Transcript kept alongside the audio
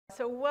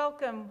So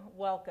welcome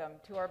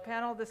to our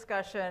panel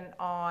discussion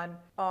on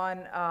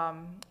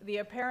the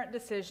apparent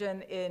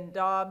decision in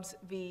Dobbs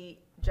v.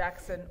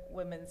 Jackson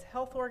Women's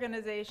Health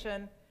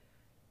Organization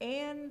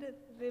and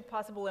the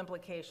possible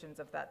implications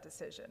of that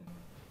decision.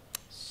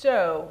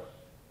 So,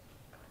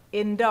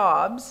 in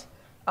Dobbs,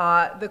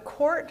 the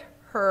court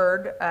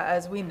heard,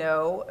 as we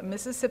know,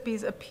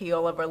 Mississippi's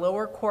appeal of a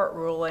lower court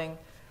ruling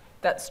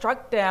that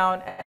struck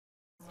down a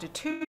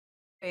constitutional-based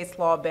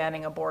law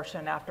banning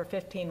abortion after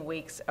 15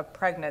 weeks of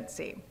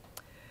pregnancy.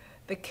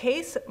 The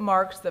case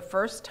marks the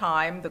first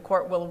time the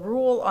court will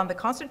rule on the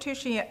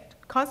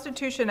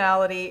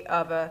constitutionality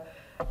of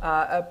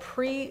a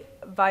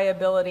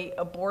pre-viability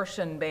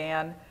abortion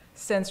ban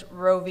since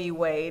Roe v.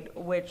 Wade,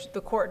 which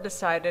the court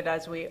decided,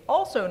 as we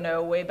also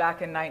know, way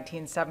back in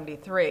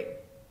 1973.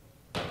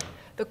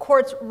 The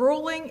court's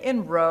ruling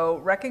in Roe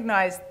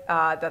recognized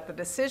that the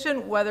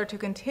decision whether to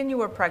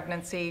continue a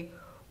pregnancy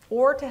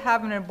or to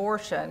have an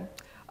abortion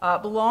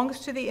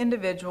belongs to the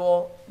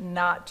individual,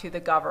 not to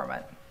the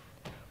government.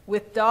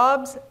 With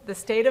Dobbs, the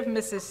state of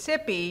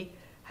Mississippi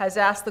has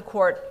asked the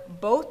court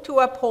both to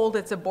uphold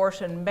its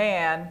abortion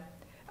ban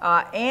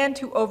and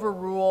to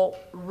overrule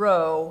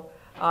Roe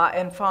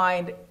and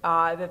find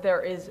that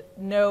there is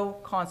no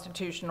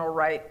constitutional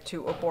right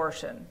to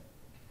abortion.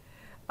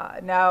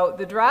 Now,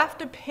 the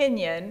draft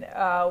opinion,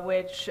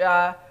 which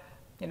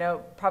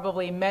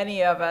probably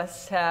many of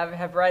us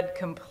have read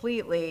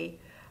completely,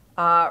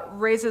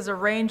 raises a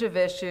range of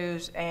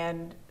issues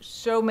and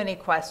so many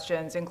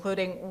questions,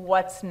 including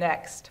what's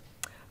next.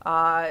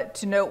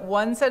 To note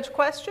one such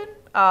question,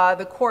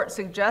 the court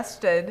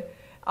suggested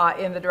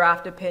in the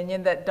draft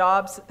opinion that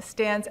Dobbs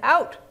stands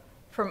out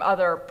from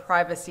other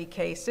privacy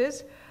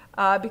cases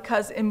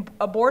because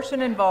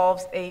abortion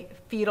involves a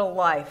fetal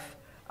life,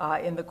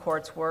 in the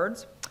court's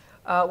words,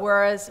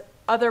 whereas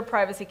other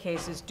privacy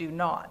cases do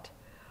not.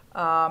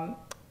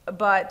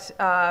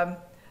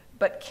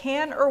 But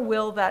can or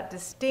will that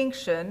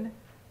distinction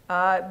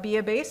be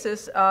a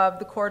basis of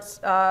the court's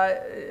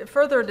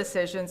further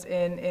decisions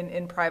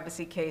in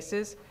privacy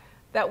cases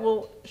that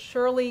will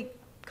surely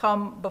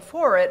come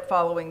before it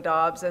following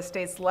Dobbs, as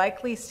states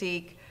likely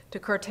seek to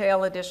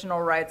curtail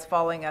additional rights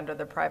falling under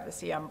the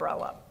privacy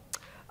umbrella.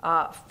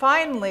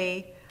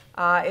 Finally,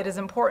 it is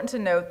important to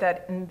note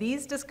that in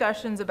these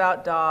discussions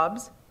about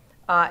Dobbs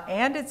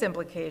and its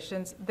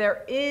implications,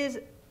 there is,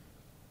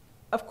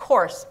 of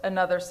course,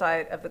 another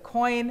side of the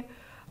coin,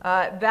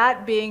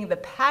 that being the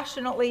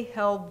passionately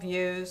held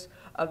views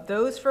of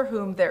those for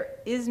whom there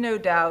is no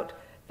doubt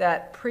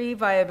that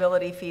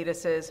pre-viability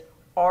fetuses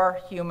are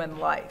human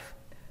life.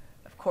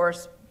 Of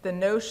course, the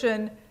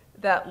notion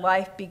that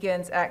life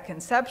begins at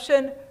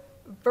conception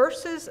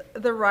versus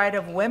the right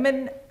of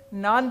women,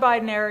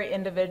 non-binary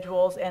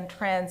individuals, and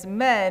trans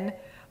men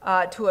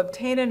to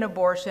obtain an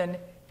abortion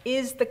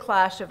is the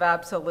clash of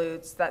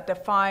absolutes that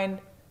defines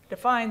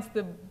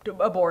the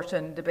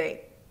abortion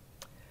debate.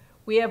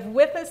 We have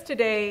with us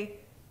today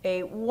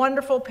a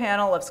wonderful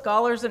panel of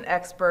scholars and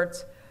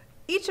experts,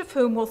 each of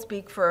whom will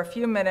speak for a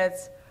few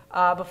minutes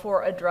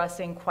before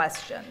addressing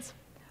questions.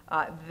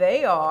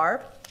 They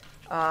are,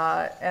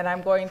 and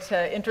I'm going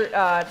to introduce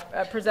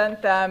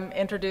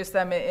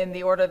them in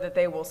the order that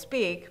they will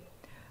speak,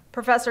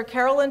 Professor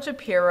Carolyn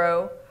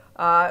Shapiro,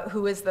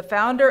 who is the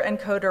founder and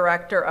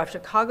co-director of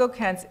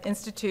Chicago-Kent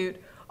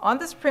Institute on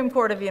the Supreme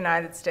Court of the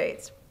United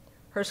States.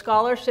 Her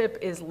scholarship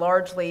is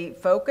largely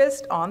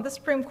focused on the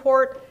Supreme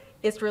Court,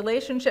 its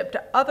relationship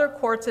to other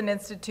courts and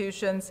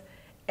institutions,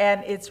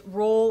 and its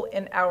role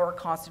in our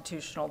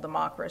constitutional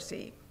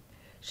democracy.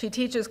 She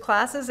teaches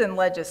classes in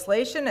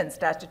legislation and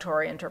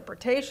statutory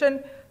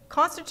interpretation,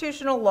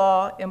 constitutional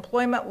law,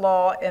 employment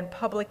law, and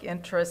public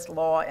interest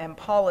law and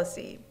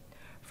policy.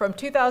 From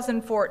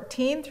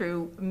 2014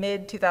 through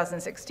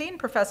mid-2016,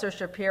 Professor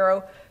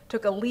Shapiro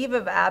took a leave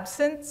of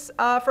absence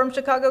from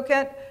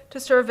Chicago-Kent to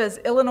serve as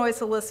Illinois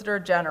Solicitor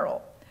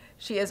General.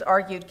 She has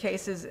argued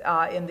cases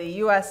in the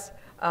U.S.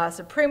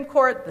 Supreme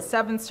Court, the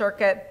Seventh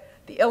Circuit,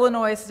 the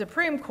Illinois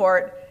Supreme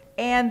Court,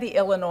 and the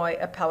Illinois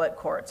Appellate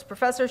Courts.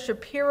 Professor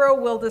Shapiro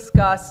will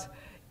discuss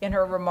in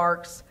her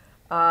remarks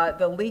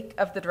the leak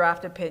of the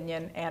draft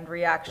opinion and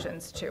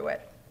reactions to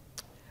it.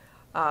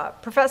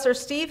 Professor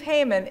Steve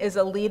Heyman is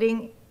a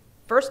leading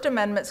First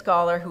Amendment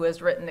scholar who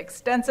has written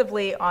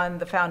extensively on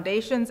the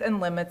foundations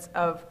and limits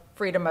of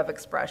freedom of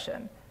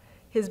expression.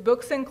 His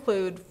books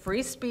include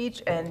Free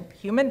Speech and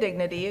Human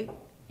Dignity,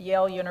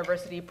 Yale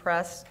University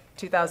Press,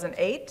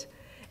 2008,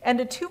 and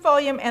a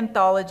 2-volume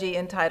anthology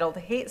entitled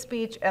Hate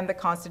Speech and the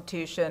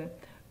Constitution,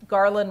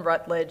 Garland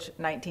Rutledge,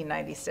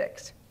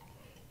 1996.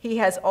 He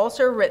has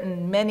also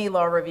written many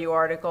law review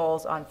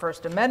articles on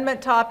First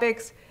Amendment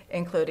topics,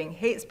 including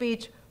hate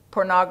speech,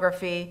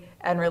 pornography,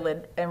 and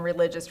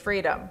religious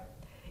freedom.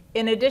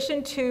 In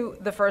addition to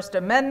the First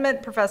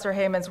Amendment, Professor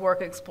Heyman's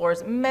work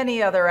explores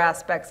many other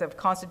aspects of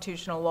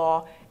constitutional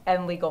law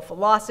and legal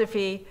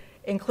philosophy,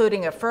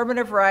 including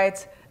affirmative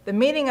rights, the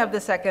meaning of the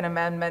Second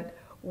Amendment,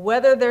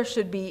 whether there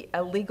should be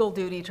a legal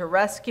duty to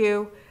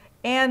rescue,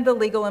 and the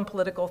legal and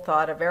political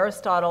thought of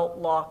Aristotle,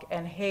 Locke,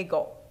 and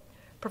Hegel.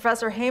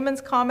 Professor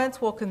Heyman's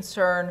comments will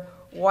concern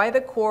why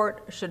the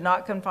court should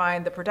not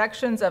confine the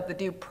protections of the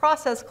Due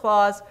Process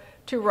Clause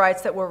to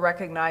rights that were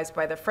recognized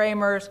by the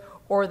framers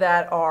or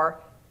that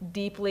are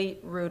deeply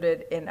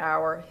rooted in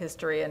our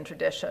history and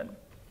tradition.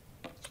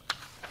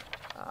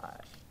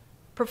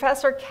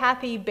 Professor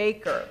Kathy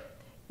Baker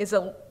is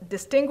a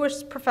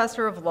distinguished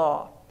professor of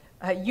law,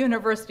 a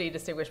university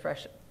distinguished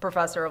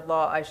professor of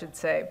law, I should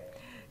say.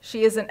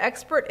 She is an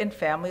expert in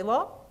family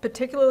law,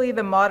 particularly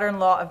the modern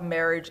law of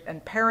marriage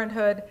and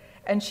parenthood,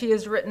 and she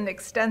has written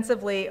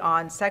extensively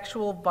on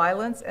sexual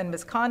violence and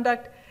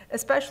misconduct,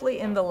 especially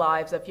in the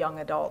lives of young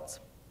adults.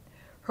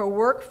 Her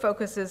work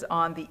focuses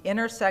on the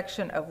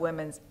intersection of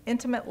women's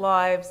intimate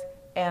lives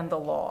and the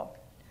law.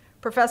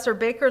 Professor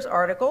Baker's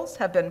articles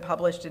have been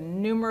published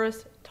in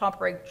numerous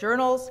top-ranked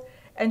journals,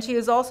 and she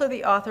is also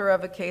the author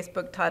of a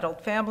casebook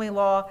titled Family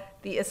Law,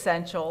 The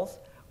Essentials,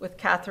 with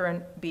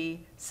Catherine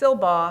B.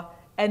 Silbaugh,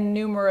 and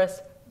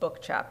numerous book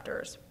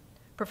chapters.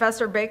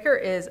 Professor Baker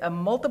is a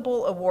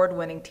multiple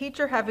award-winning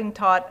teacher, having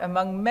taught,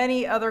 among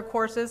many other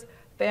courses,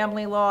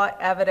 family law,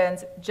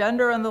 evidence,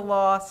 gender in the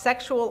law,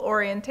 sexual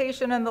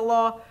orientation in the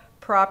law,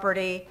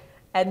 property,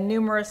 and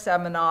numerous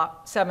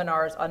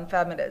seminars on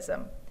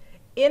feminism.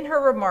 In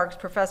her remarks,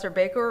 Professor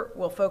Baker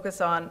will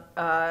focus on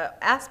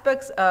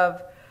aspects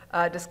of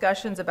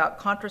discussions about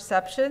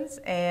contraceptions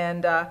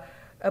and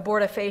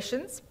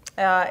abortifacients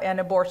and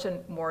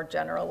abortion more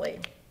generally.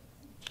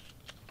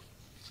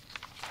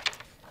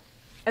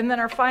 And then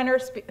our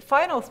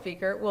final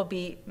speaker will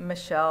be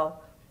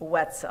Michelle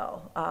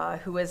Wetzel,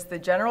 who is the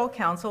General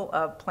Counsel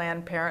of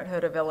Planned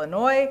Parenthood of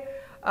Illinois,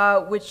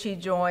 which she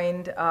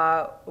joined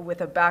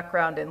with a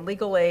background in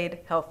legal aid,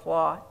 health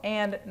law,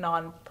 and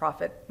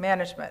nonprofit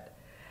management.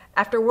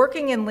 After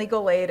working in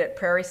legal aid at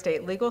Prairie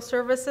State Legal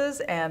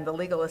Services and the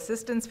Legal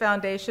Assistance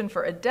Foundation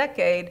for a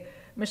decade,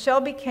 Michelle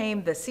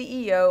became the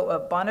CEO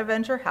of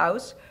Bonaventure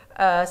House,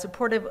 a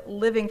supportive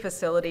living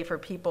facility for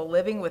people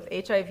living with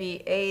HIV,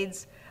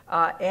 AIDS,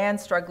 and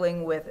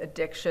struggling with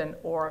addiction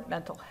or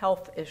mental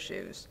health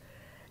issues.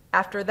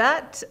 After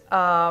that,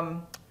 I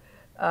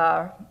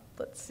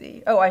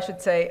should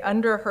say,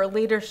 under her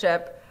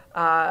leadership,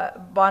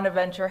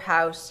 Bonaventure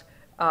House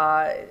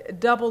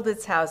doubled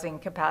its housing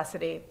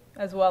capacity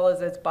as well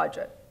as its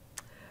budget.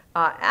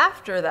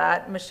 After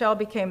that, Michelle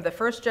became the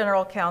first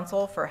general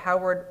counsel for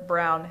Howard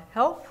Brown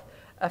Health,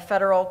 a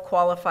federal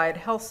qualified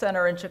health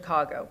center in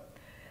Chicago.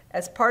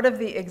 As part of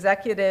the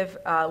executive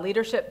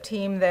leadership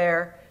team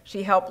there,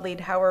 she helped lead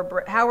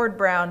Howard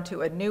Brown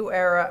to a new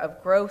era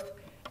of growth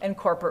and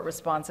corporate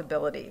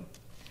responsibility.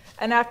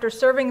 And after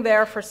serving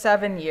there for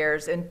 7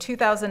 years, in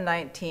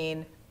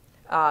 2019,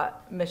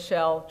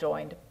 Michelle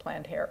joined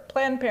Planned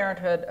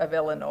Parenthood of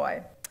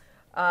Illinois.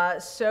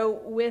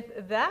 So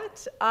with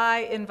that,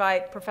 I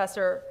invite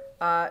Professor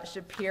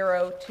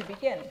Shapiro to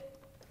begin.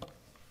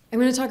 I'm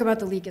going to talk about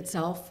the leak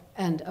itself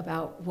and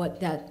about what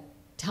that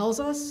tells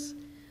us,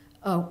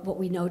 what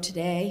we know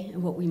today,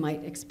 and what we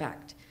might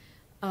expect.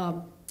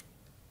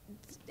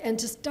 And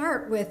to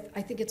start with,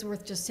 I think it's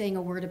worth just saying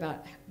a word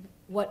about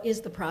what is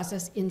the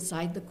process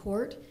inside the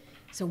court.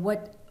 So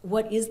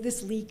what is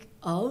this leak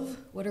of?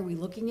 What are we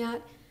looking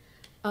at?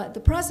 The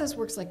process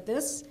works like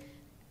this.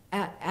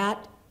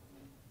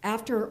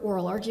 After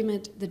oral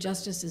argument, the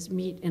justices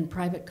meet in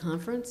private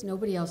conference.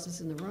 Nobody else is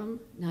in the room,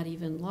 not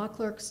even law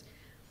clerks.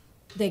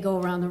 They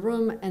go around the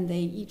room and they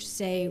each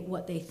say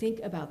what they think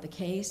about the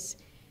case.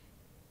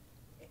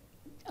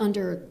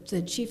 Under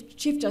the Chief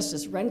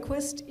Justice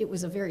Rehnquist, it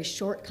was a very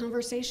short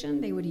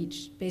conversation. They would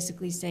each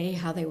basically say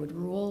how they would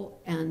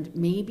rule and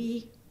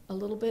maybe a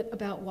little bit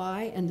about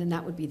why, and then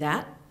that would be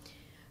that.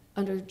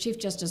 Under Chief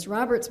Justice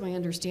Roberts, my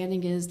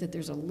understanding is that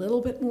there's a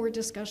little bit more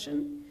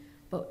discussion,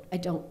 but I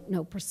don't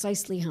know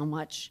precisely how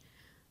much.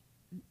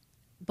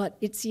 But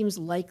it seems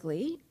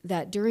likely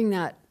that during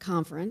that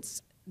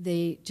conference,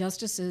 the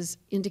justices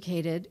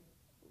indicated,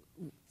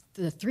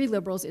 the three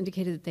liberals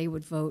indicated that they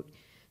would vote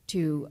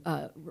to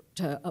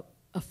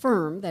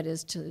affirm, that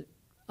is, to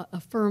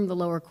affirm the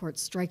lower court's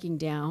striking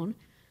down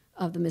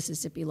of the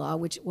Mississippi law,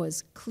 which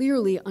was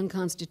clearly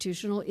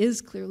unconstitutional,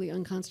 is clearly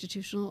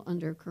unconstitutional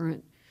under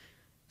current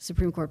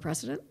Supreme Court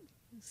precedent,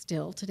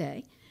 still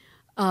today.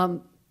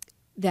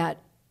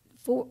 That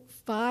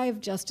 5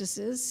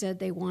 justices said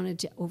they wanted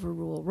to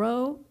overrule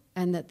Roe,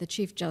 and that the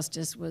Chief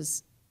Justice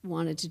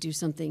wanted to do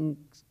something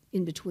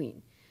in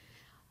between.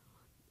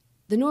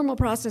 The normal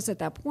process at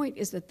that point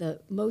is that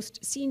the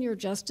most senior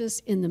justice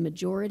in the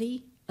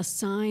majority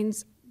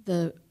assigns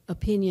the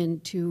opinion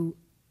to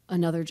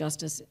another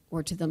justice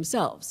or to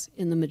themselves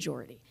in the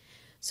majority.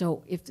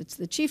 So if it's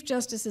the Chief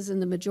Justice is in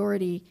the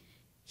majority,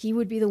 he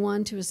would be the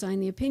one to assign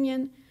the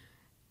opinion.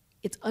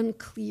 It's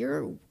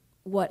unclear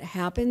what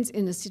happens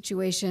in a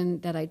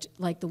situation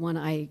like the one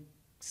I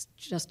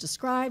just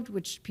described,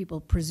 which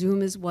people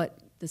presume is what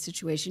the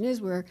situation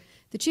is, where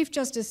the Chief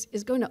Justice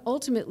is going to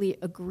ultimately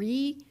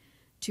agree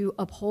to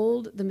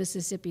uphold the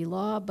Mississippi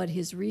law, but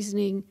his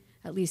reasoning,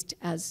 at least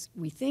as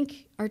we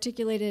think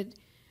articulated,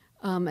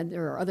 and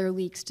there are other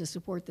leaks to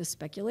support this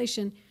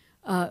speculation,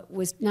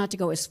 was not to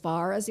go as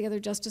far as the other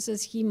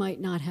justices. He might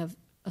not have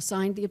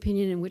assigned the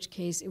opinion, in which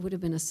case it would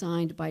have been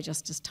assigned by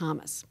Justice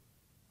Thomas.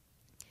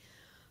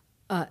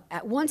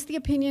 Once the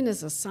opinion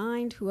is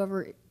assigned,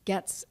 whoever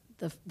gets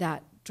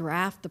that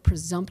draft, the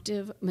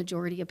presumptive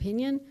majority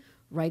opinion,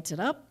 writes it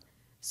up,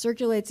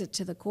 circulates it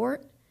to the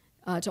court,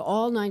 to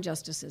all 9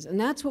 justices. And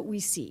that's what we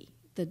see.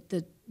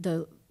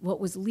 What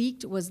was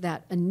leaked was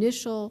that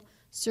initial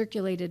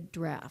circulated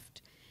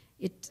draft.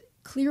 It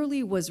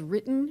clearly was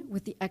written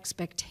with the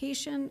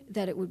expectation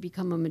that it would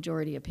become a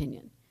majority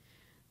opinion.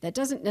 That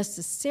doesn't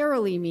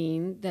necessarily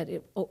mean that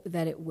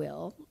it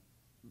will,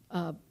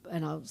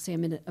 and I'll say a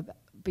minute about,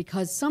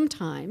 because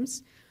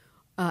sometimes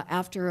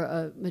after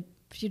a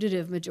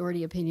putative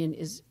majority opinion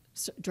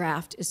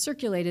draft is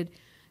circulated,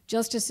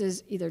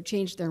 justices either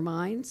change their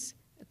minds.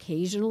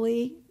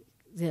 Occasionally,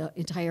 the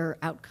entire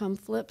outcome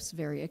flips,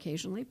 very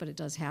occasionally, but it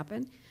does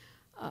happen.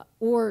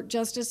 Or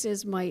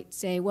justices might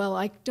say, well,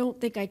 I don't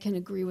think I can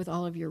agree with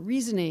all of your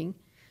reasoning,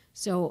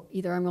 so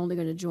either I'm only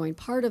going to join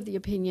part of the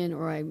opinion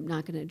or I'm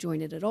not going to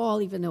join it at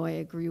all, even though I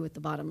agree with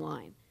the bottom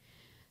line.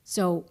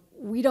 So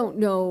we don't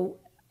know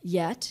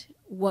yet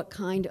what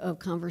kind of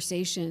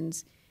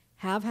conversations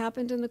have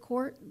happened in the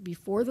court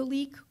before the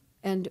leak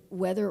and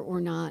whether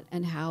or not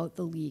and how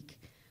the leak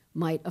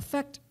might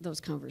affect those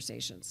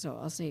conversations. So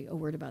I'll say a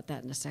word about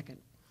that in a second.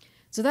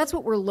 So that's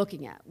what we're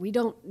looking at. We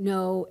don't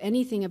know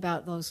anything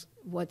about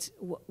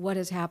what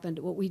has happened.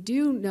 What we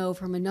do know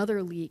from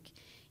another leak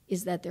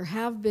is that there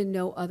have been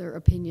no other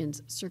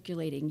opinions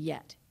circulating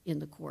yet in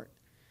the court.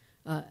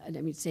 And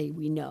I mean, say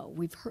we know.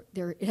 We've heard,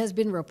 it has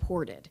been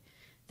reported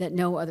that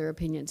no other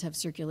opinions have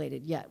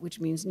circulated yet, which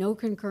means no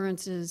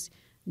concurrences,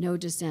 no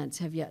dissents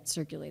have yet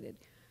circulated.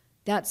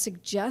 That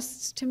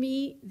suggests to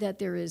me that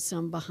there is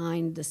some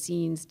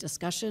behind-the-scenes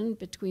discussion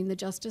between the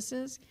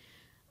justices.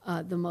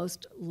 The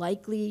most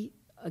likely,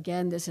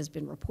 again, this has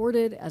been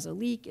reported as a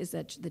leak, is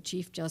that the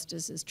Chief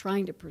Justice is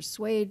trying to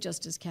persuade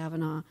Justice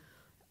Kavanaugh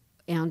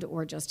and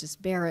or Justice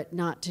Barrett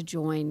not to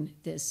join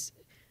this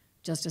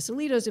Justice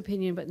Alito's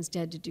opinion, but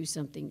instead to do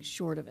something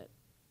short of it.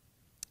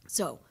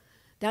 So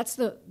that's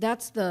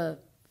the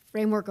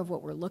framework of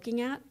what we're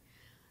looking at.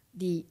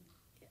 The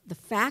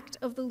fact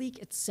of the leak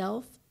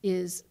itself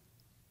is,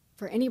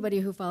 for anybody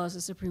who follows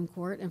the Supreme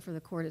Court and for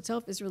the court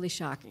itself, is really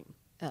shocking.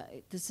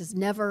 This has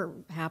never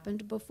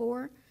happened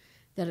before,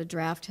 that a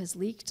draft has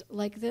leaked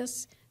like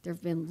this. There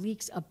have been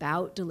leaks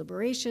about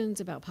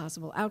deliberations, about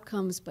possible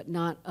outcomes, but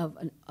not of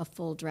a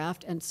full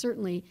draft, and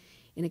certainly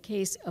in a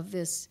case of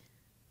this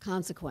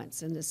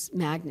consequence and this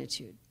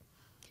magnitude.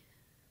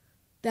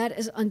 That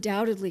is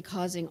undoubtedly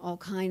causing all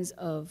kinds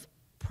of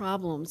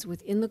problems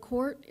within the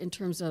court in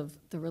terms of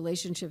the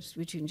relationships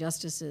between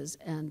justices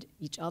and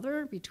each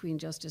other, between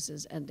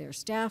justices and their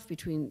staff,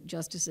 between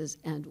justices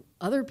and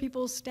other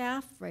people's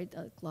staff, right,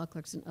 law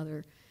clerks and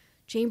other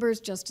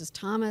chambers. Justice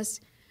Thomas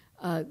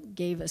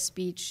gave a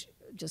speech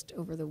just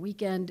over the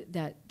weekend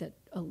that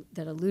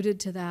alluded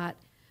to that.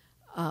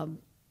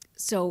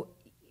 So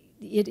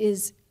it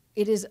is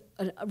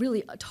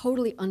really a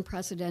totally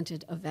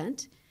unprecedented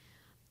event,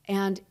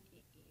 and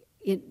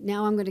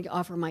now I'm going to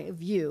offer my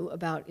view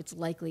about its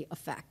likely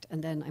effect,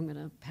 and then I'm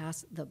going to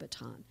pass the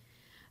baton.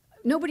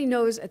 Nobody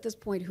knows at this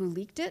point who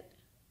leaked it,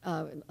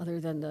 other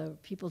than the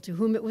people to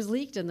whom it was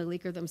leaked and the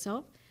leaker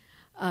themselves.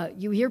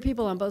 You hear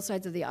people on both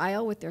sides of the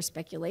aisle with their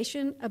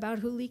speculation about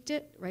who leaked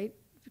it, right?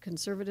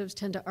 Conservatives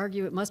tend to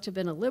argue it must have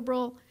been a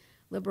liberal.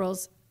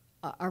 Liberals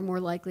are more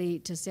likely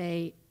to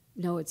say,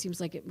 no, it seems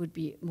like it would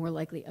be more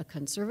likely a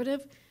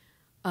conservative.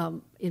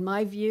 In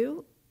my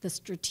view, the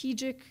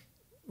strategic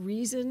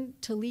reason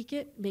to leak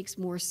it makes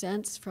more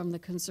sense from the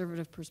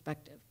conservative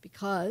perspective,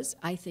 because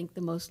I think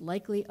the most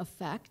likely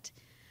effect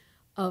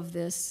of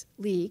this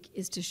leak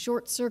is to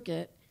short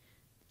circuit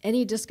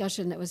any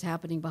discussion that was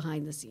happening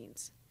behind the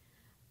scenes.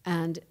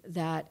 And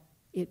that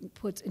it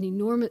puts an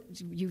enormous,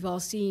 you've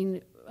all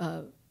seen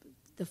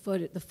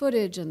the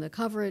footage and the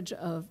coverage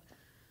of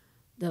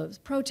those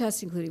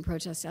protests, including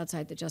protests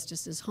outside the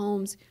justices'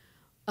 homes.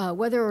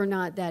 Whether or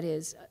not that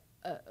is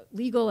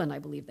legal, and I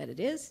believe that it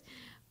is,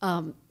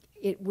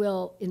 it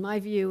will, in my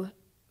view,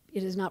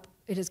 it is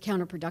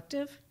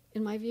counterproductive,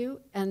 in my view,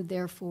 and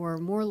therefore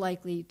more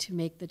likely to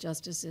make the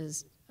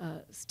justices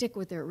stick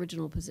with their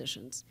original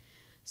positions.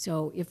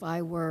 So if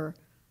I were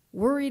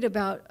worried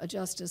about a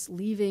justice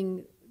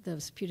leaving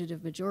the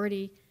putative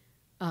majority,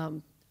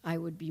 I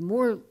would be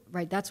more,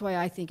 right, that's why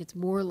I think it's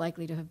more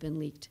likely to have been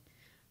leaked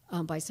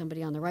by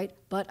somebody on the right.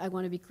 But I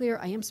want to be clear,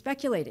 I am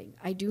speculating.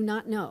 I do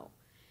not know.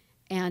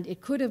 And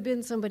it could have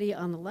been somebody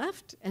on the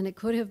left, and it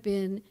could have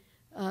been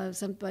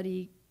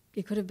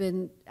it could have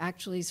been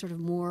actually sort of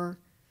more,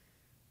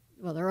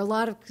 well, there are a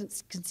lot of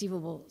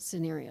conceivable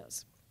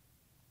scenarios.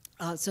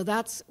 So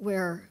that's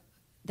what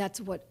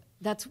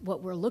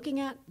we're looking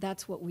at.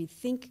 That's what we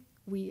think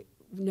we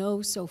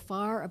know so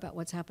far about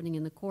what's happening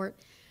in the court,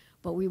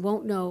 but we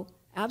won't know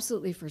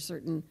absolutely for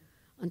certain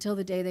until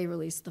the day they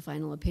release the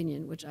final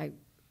opinion, which I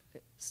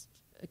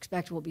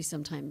expect will be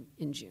sometime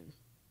in June.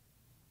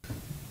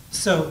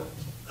 So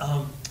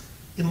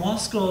In law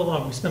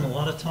school, we spent a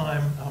lot of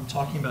time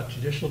talking about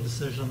judicial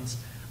decisions.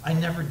 I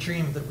never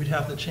dreamed that we'd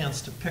have the chance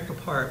to pick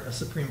apart a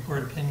Supreme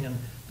Court opinion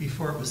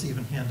before it was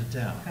even handed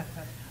down.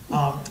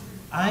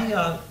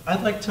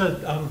 I'd like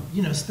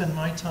to spend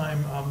my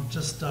time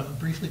just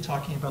briefly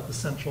talking about the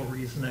central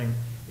reasoning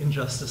in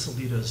Justice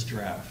Alito's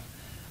draft.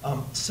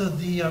 So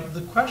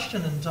the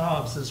question in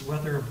Dobbs is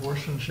whether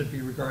abortion should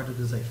be regarded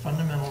as a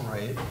fundamental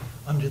right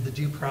under the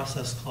Due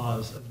Process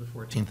Clause of the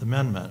 14th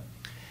Amendment.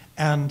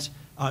 And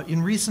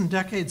in recent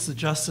decades, the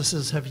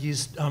justices have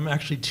used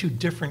actually two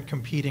different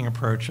competing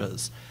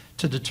approaches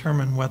to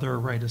determine whether a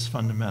right is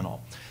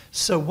fundamental.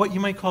 So what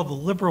you might call the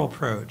liberal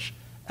approach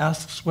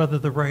asks whether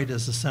the right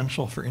is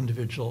essential for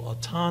individual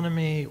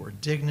autonomy or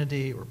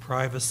dignity or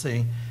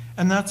privacy,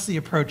 and that's the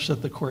approach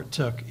that the court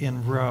took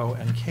in Roe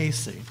and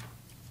Casey.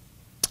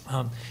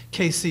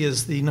 Casey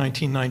is the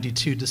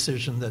 1992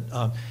 decision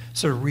that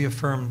sort of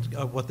reaffirmed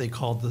what they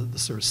called the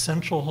sort of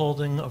central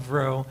holding of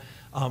Roe,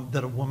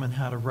 that a woman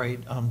had a right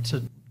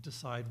to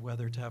decide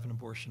whether to have an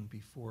abortion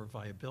before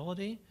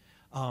viability,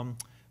 but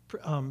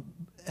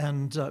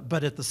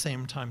at the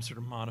same time sort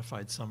of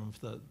modified some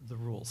of the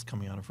rules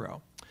coming out of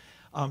Roe.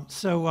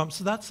 So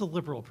that's the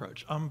liberal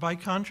approach. By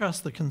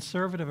contrast, the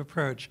conservative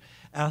approach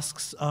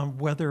asks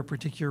whether a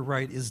particular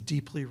right is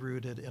deeply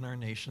rooted in our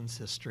nation's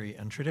history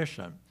and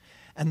tradition.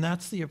 And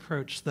that's the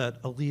approach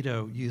that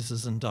Alito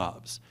uses in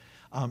Dobbs.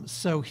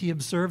 So he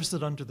observes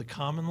that under the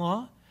common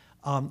law,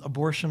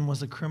 abortion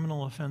was a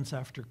criminal offense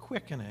after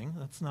quickening.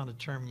 That's not a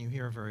term you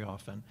hear very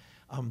often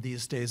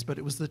these days, but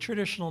it was the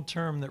traditional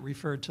term that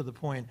referred to the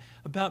point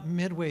about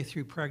midway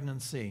through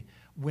pregnancy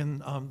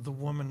when the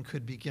woman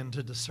could begin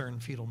to discern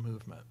fetal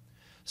movement.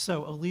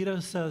 So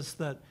Alito says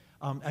that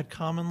at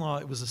common law,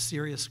 it was a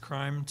serious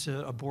crime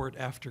to abort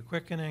after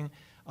quickening.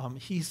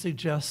 He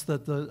suggests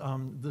that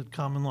the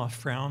common law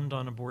frowned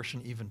on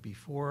abortion even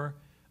before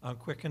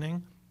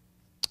quickening.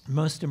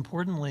 Most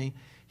importantly,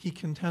 he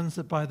contends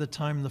that by the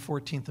time the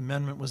 14th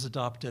Amendment was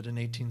adopted in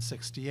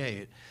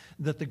 1868,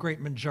 that the great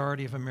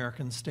majority of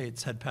American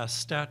states had passed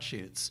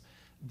statutes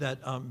that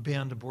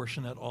banned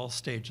abortion at all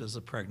stages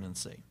of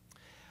pregnancy.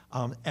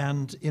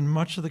 And in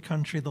much of the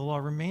country, the law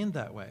remained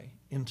that way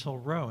until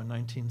Roe in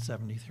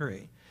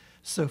 1973.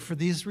 So for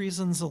these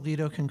reasons,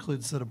 Alito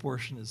concludes that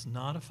abortion is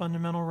not a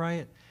fundamental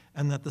right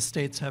and that the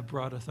states have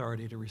broad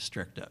authority to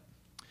restrict it.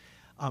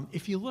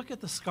 If you look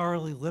at the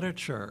scholarly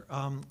literature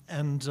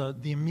and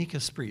the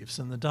amicus briefs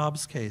in the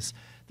Dobbs case,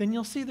 then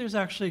you'll see there's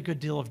actually a good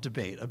deal of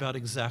debate about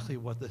exactly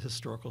what the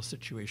historical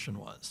situation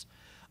was.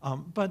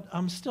 But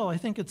still, I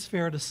think it's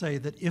fair to say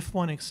that if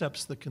one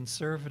accepts the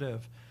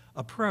conservative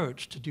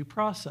approach to due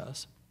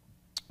process,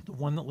 the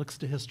one that looks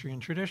to history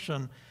and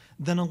tradition,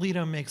 then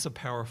Alito makes a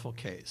powerful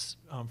case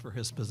for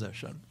his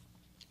position.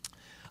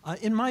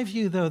 In my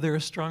view, though, there are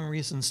strong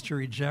reasons to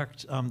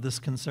reject this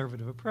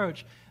conservative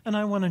approach, and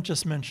I want to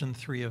just mention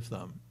three of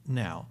them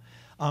now.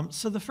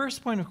 So the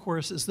first point, of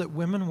course, is that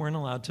women weren't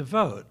allowed to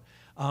vote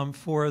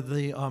for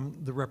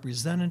the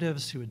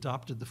representatives who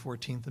adopted the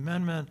 14th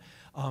Amendment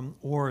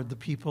or the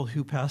people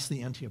who passed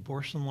the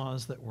anti-abortion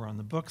laws that were on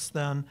the books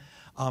then.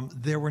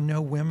 There were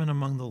no women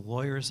among the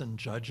lawyers and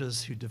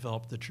judges who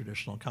developed the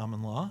traditional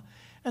common law,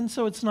 and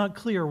so it's not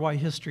clear why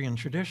history and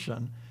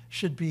tradition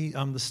should be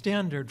the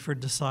standard for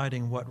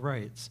deciding what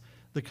rights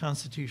the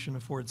Constitution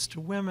affords to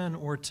women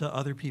or to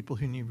other people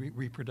who need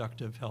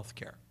reproductive health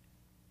care.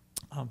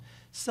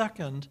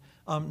 Second,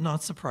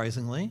 not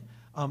surprisingly,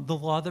 the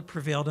law that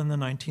prevailed in the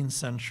 19th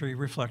century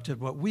reflected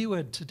what we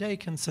would today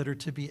consider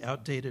to be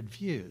outdated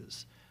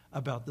views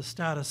about the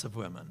status of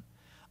women.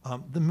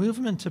 The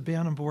movement to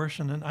ban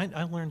abortion, and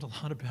I learned a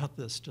lot about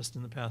this just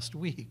in the past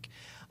week,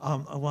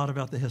 a lot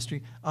about the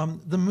history.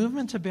 The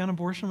movement to ban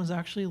abortion was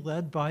actually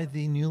led by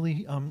the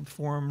newly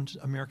formed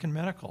American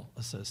Medical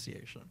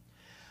Association.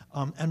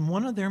 And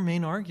one of their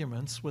main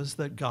arguments was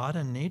that God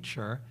and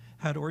nature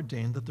had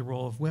ordained that the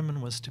role of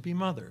women was to be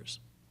mothers.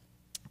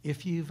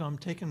 If you've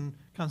taken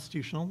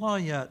constitutional law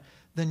yet,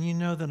 then you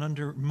know that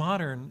under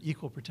modern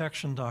equal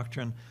protection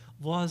doctrine,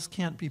 laws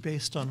can't be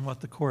based on what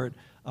the court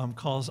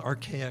calls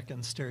archaic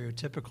and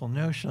stereotypical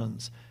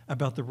notions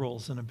about the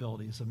roles and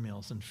abilities of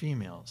males and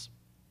females.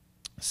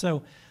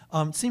 So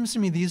it seems to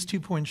me these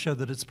 2 points show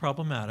that it's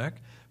problematic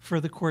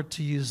for the court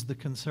to use the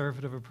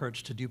conservative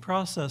approach to due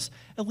process,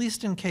 at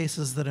least in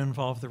cases that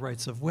involve the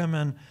rights of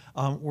women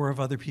or of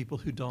other people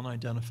who don't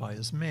identify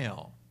as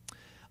male.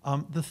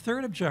 The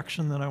third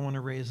objection that I want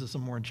to raise is a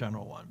more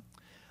general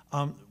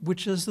one,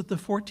 which is that the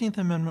 14th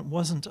Amendment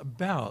wasn't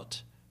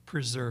about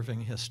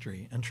preserving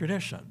history and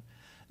tradition.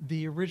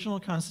 The original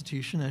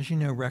Constitution, as you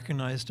know,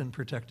 recognized and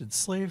protected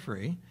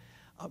slavery.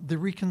 The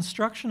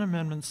Reconstruction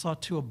Amendment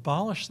sought to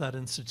abolish that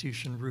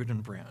institution root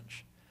and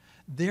branch.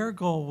 Their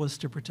goal was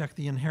to protect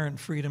the inherent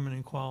freedom and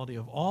equality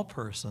of all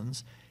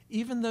persons,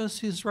 even those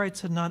whose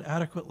rights had not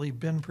adequately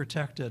been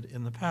protected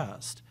in the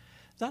past.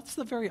 That's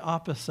the very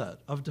opposite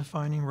of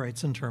defining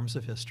rights in terms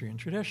of history and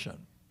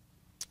tradition.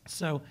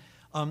 So,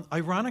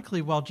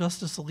 ironically, while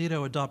Justice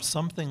Alito adopts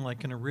something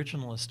like an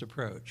originalist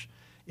approach,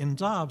 in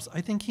Dobbs,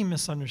 I think he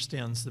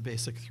misunderstands the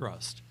basic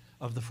thrust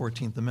of the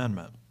 14th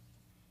Amendment.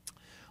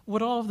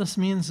 What all of this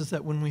means is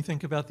that when we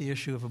think about the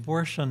issue of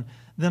abortion,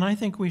 then I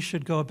think we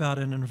should go about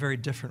it in a very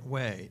different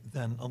way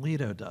than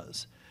Alito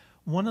does.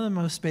 One of the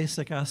most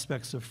basic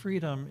aspects of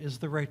freedom is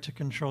the right to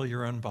control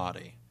your own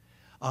body.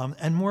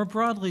 And more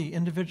broadly,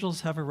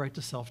 individuals have a right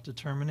to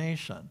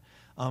self-determination.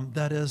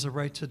 That is, a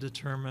right to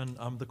determine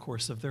the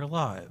course of their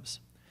lives.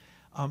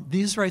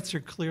 These rights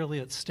are clearly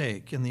at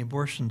stake in the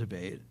abortion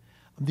debate.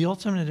 The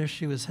ultimate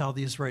issue is how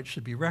these rights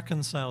should be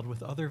reconciled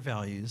with other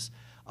values,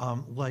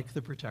 like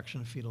the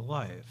protection of fetal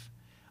life.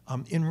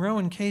 In Roe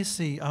and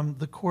Casey,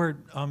 the court,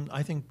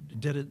 I think,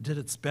 did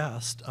its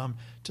best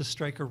to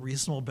strike a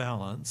reasonable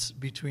balance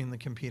between the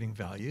competing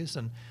values,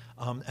 and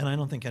I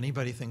don't think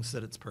anybody thinks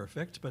that it's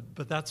perfect,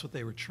 but that's what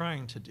they were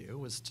trying to do,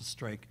 was to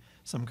strike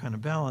some kind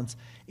of balance.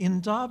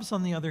 In Dobbs,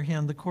 on the other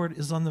hand, the court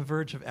is on the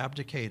verge of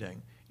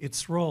abdicating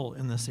its role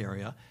in this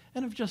area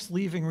and of just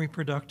leaving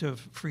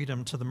reproductive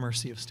freedom to the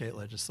mercy of state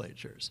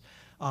legislatures.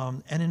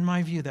 And in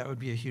my view, that would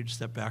be a huge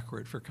step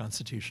backward for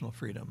constitutional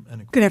freedom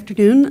and equality. Good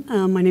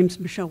afternoon. My name is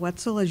Michelle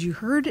Wetzel, as you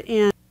heard,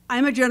 and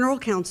I'm a general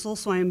counsel,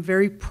 so I am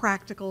very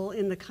practical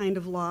in the kind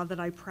of law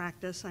that I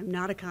practice. I'm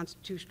not a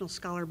constitutional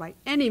scholar by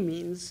any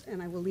means,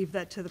 and I will leave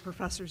that to the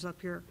professors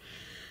up here.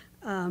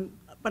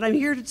 But I'm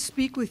here to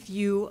speak with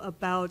you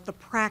about the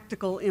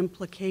practical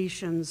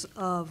implications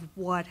of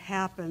what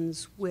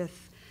happens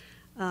with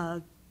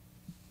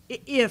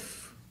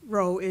if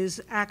Roe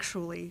is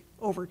actually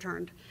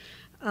overturned.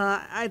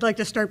 I'd like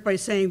to start by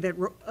saying that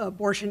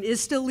abortion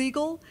is still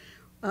legal.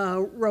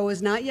 Roe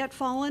has not yet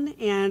fallen,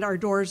 and our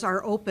doors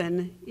are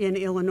open in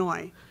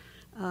Illinois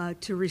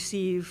to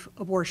receive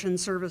abortion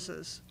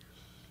services.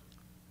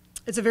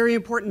 It's a very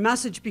important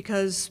message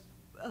because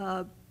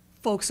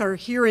folks are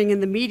hearing in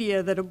the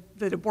media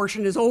that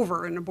abortion is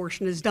over and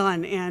abortion is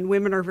done, and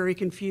women are very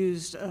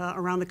confused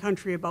around the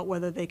country about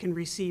whether they can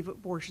receive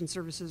abortion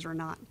services or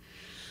not.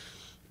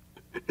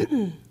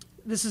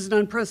 This is an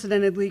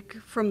unprecedented leak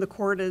from the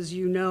court, as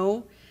you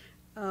know.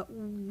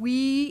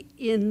 We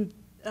in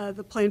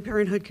the Planned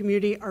Parenthood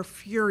community are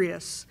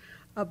furious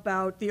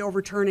about the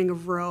overturning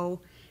of Roe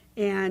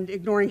and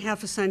ignoring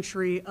half a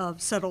century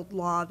of settled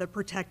law that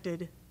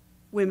protected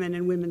women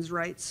and women's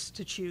rights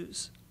to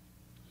choose.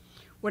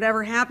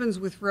 Whatever happens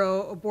with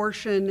Roe,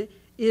 abortion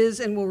is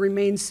and will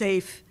remain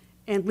safe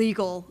and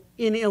legal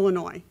in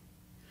Illinois.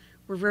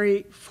 We're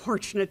very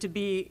fortunate to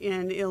be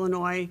in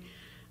Illinois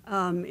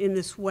in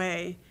this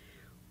way.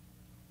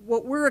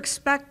 What we're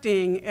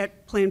expecting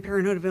at Planned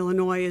Parenthood of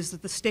Illinois is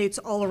that the states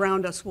all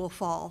around us will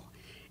fall,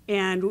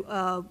 and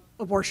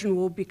abortion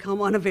will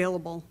become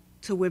unavailable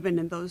to women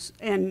and those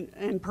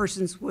and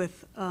persons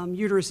with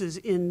uteruses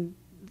in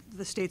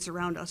the states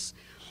around us,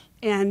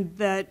 and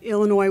that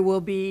Illinois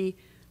will be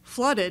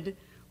flooded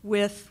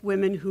with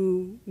women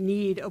who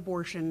need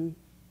abortion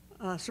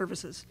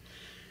services.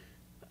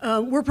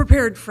 We're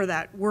prepared for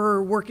that.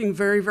 We're working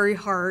very, very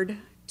hard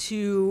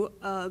to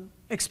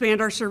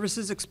expand our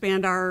services,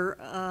 expand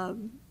our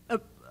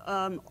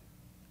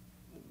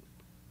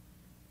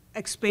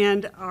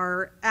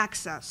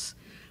access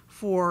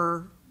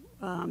for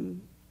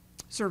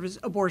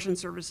abortion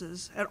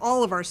services at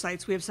all of our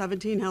sites. We have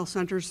 17 health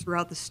centers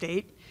throughout the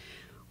state.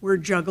 We're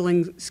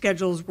juggling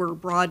schedules, we're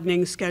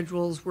broadening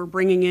schedules, we're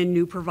bringing in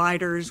new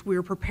providers,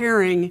 we're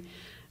preparing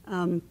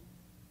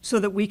so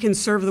that we can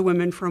serve the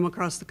women from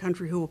across the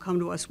country who will come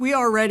to us. We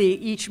already,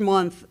 each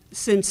month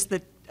since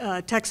the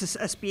Texas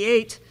SB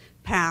 8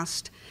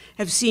 passed,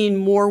 have seen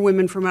more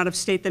women from out of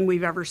state than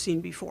we've ever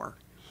seen before.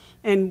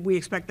 And we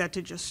expect that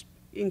to just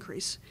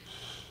increase.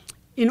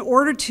 In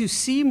order to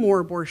see more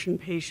abortion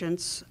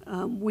patients,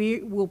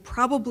 we will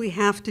probably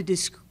have to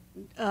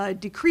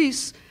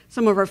decrease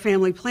some of our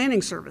family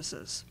planning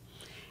services.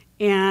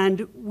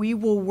 And we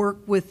will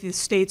work with the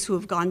states who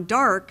have gone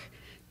dark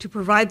to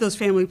provide those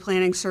family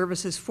planning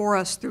services for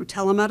us through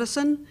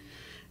telemedicine,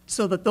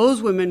 so that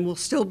those women will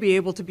still be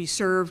able to be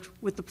served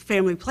with the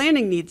family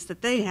planning needs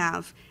that they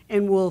have,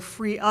 and will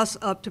free us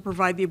up to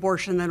provide the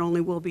abortion that only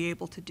we'll be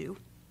able to do.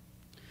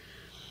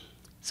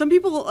 Some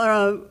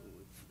people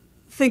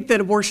think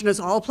that abortion is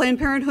all Planned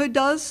Parenthood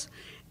does,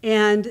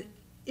 and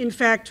in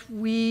fact,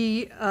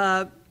 we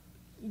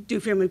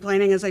do family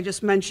planning, as I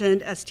just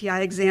mentioned,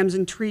 STI exams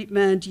and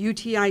treatment,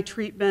 UTI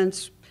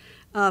treatments,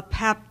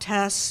 Pap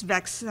tests,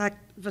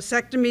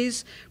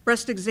 vasectomies,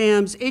 breast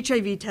exams,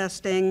 HIV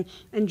testing,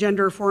 and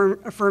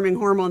gender-affirming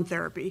hormone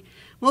therapy.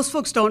 Most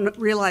folks don't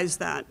realize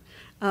that.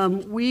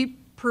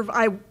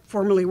 I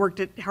formerly worked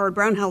at Howard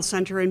Brown Health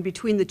Center, and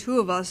between the two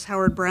of us,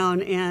 Howard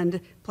Brown and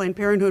Planned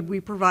Parenthood, we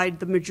provide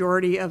the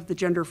majority of the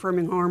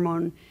gender-affirming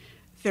hormone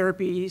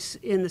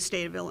therapies in the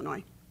state of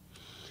Illinois.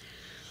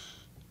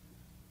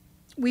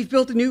 We've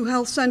built a new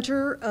health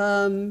center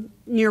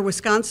near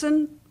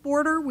Wisconsin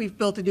border. We've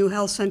built a new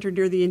health center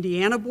near the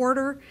Indiana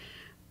border.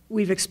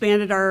 We've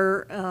expanded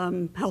our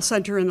health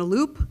center in the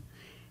Loop.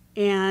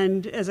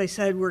 And as I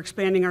said, we're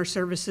expanding our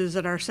services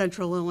at our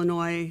central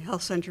Illinois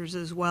health centers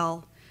as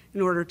well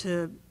in order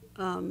to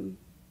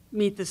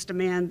meet this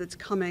demand that's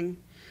coming.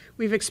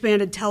 We've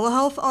expanded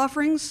telehealth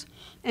offerings,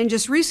 and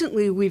just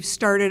recently we've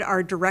started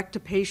our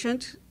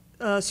direct-to-patient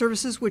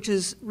services, which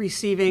is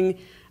receiving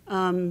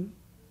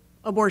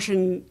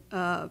abortion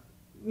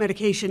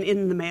medication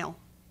in the mail.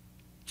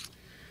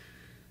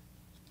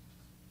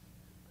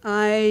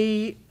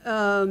 I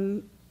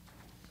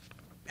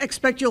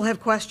expect you'll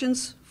have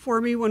questions for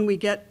me when we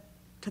get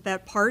to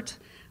that part,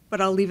 but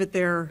I'll leave it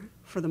there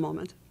for the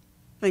moment.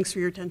 Thanks for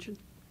your attention.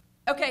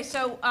 Okay,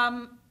 so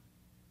I'm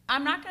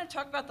not going to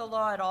talk about the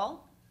law at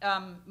all,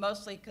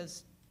 mostly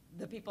because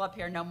the people up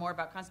here know more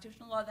about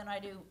constitutional law than I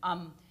do,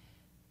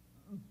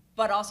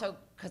 but also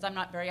because I'm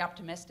not very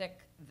optimistic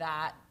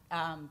that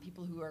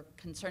people who are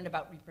concerned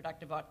about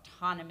reproductive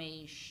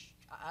autonomy,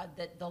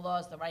 that the law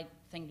is the right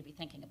thing to be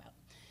thinking about.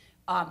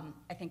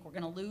 I think we're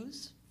going to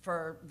lose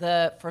for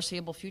the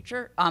foreseeable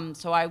future,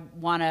 so I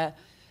want to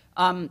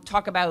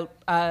talk about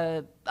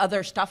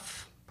other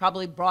stuff,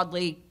 probably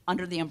broadly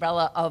under the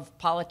umbrella of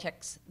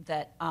politics,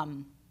 that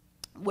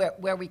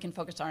where we can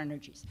focus our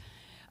energies.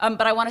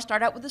 But I want to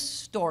start out with a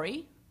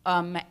story,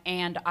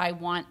 and I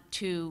want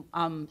to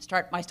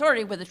start my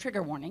story with a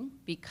trigger warning,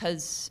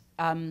 because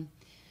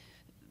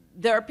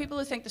there are people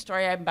who think the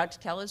story I'm about to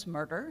tell is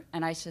murder,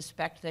 and I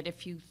suspect that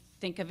if you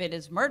think of it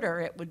as murder,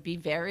 it would be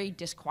very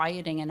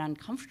disquieting and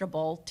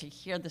uncomfortable to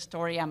hear the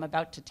story I'm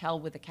about to tell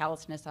with the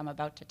callousness I'm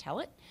about to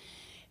tell it.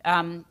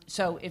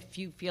 So if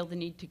you feel the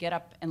need to get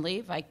up and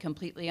leave, I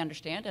completely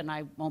understand, and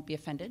I won't be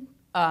offended.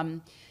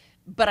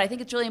 But I think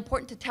it's really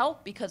important to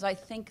tell, because I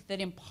think that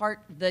in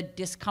part the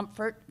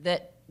discomfort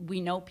that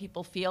we know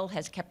people feel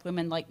has kept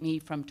women like me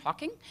from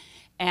talking,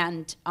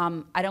 and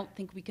I don't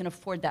think we can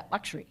afford that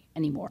luxury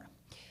anymore.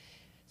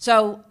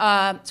 So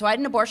I had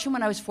an abortion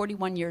when I was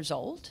 41 years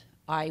old.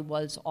 I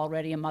was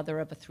already a mother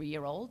of a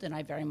 3-year-old, and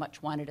I very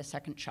much wanted a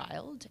second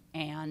child.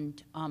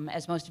 And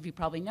as most of you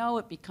probably know,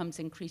 it becomes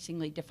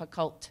increasingly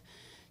difficult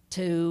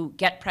to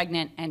get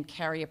pregnant and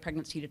carry a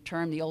pregnancy to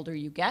term the older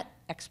you get,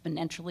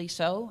 exponentially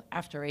so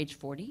after age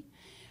 40.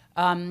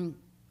 And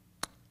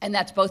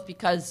that's both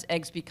because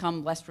eggs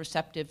become less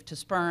receptive to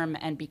sperm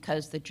and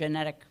because the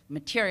genetic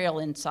material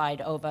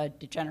inside ova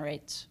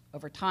degenerates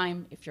over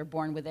time. If you're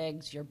born with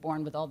eggs, you're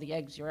born with all the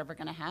eggs you're ever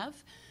going to have.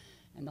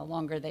 And the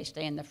longer they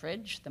stay in the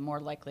fridge, the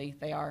more likely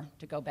they are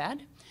to go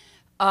bad.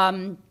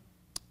 And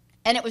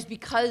it was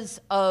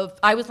because of,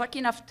 I was lucky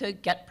enough to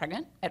get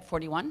pregnant at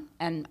 41,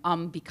 and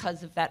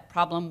because of that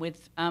problem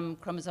with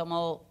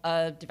chromosomal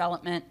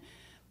development,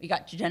 we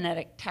got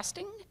genetic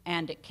testing,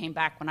 and it came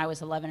back when I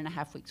was 11 and a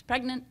half weeks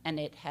pregnant, and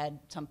it had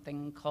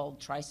something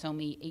called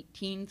trisomy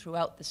 18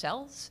 throughout the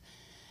cells.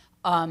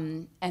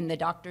 And the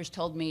doctors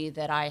told me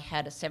that I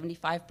had a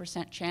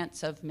 75%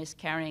 chance of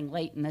miscarrying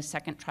late in the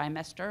second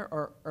trimester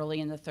or early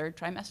in the third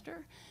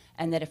trimester,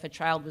 and that if a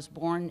child was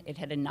born, it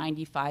had a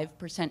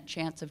 95%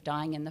 chance of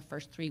dying in the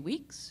first 3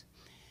 weeks.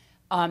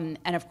 And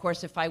of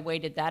course, if I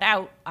waited that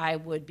out, I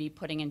would be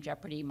putting in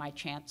jeopardy my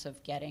chance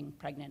of getting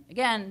pregnant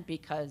again,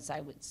 because I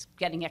was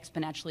getting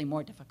exponentially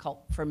more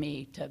difficult for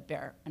me to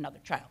bear another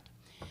child.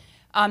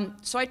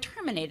 So I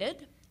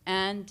terminated.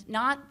 And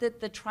not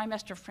that the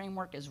trimester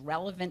framework is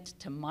relevant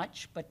to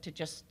much, but to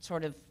just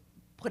sort of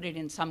put it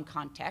in some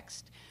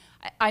context.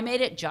 I made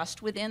it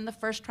just within the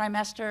first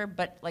trimester,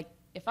 but like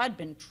if I'd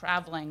been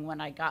traveling when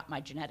I got my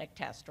genetic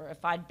test, or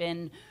if I'd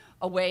been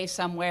away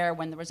somewhere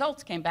when the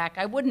results came back,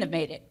 I wouldn't have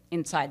made it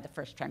inside the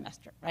first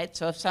trimester, right?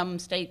 So if some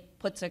state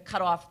puts a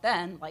cutoff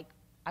then, like,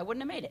 I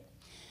wouldn't have made it.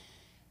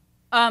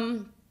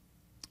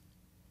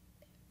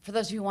 For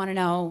those of you who want to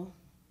know,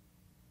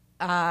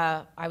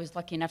 I was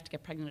lucky enough to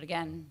get pregnant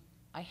again.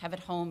 I have at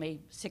home a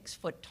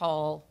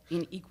 6-foot-tall,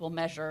 in equal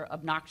measure,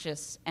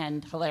 obnoxious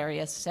and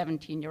hilarious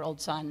 17-year-old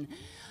son.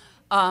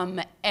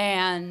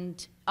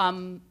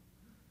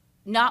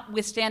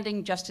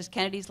 Notwithstanding Justice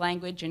Kennedy's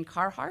language in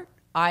Carhart,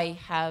 I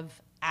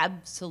have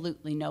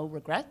absolutely no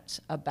regrets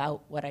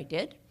about what I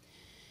did.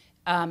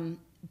 But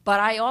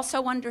I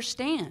also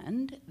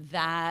understand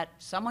that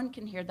someone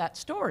can hear that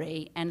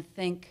story and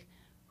think,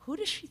 who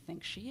does she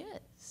think she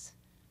is?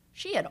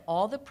 She had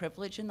all the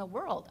privilege in the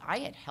world. I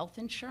had health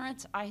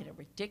insurance. I had a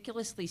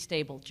ridiculously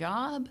stable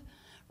job,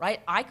 right?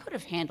 I could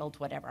have handled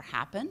whatever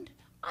happened.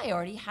 I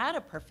already had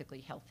a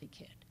perfectly healthy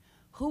kid.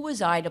 Who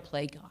was I to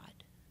play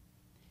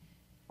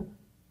God?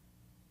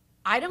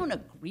 I don't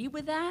agree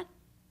with that,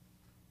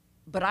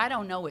 but I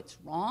don't know it's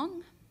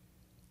wrong,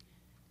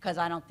 because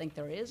I don't think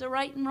there is a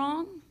right and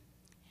wrong.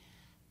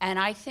 And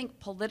I think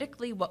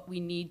politically what we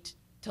need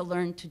to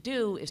learn to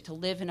do is to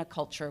live in a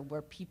culture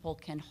where people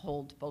can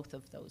hold both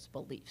of those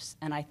beliefs.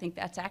 And I think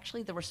that's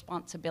actually the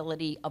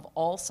responsibility of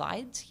all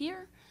sides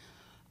here,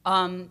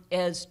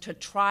 is to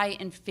try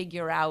and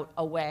figure out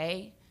a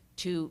way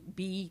to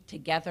be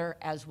together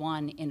as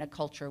one in a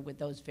culture with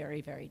those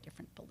very, very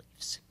different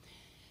beliefs.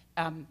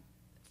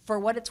 For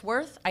what it's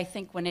worth, I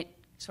think when it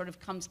sort of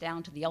comes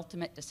down to the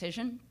ultimate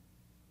decision,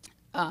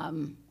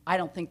 I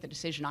don't think the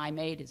decision I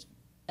made is,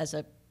 as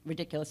a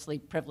ridiculously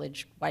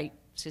privileged, white,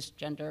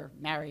 cisgender,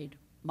 married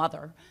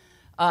mother,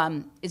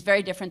 is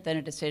very different than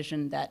a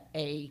decision that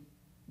a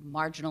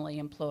marginally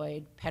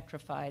employed,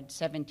 petrified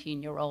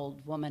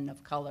 17-year-old woman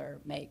of color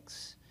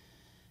makes.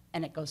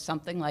 And it goes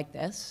something like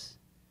this.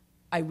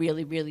 I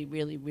really, really,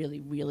 really,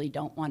 really, really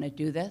don't want to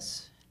do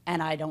this.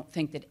 And I don't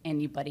think that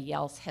anybody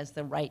else has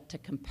the right to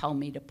compel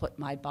me to put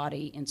my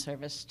body in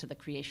service to the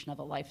creation of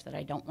a life that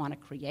I don't want to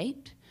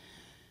create.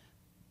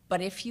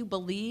 But if you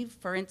believe,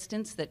 for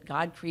instance, that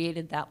God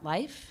created that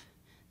life,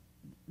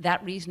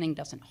 that reasoning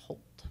doesn't hold.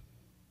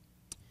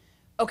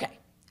 Okay,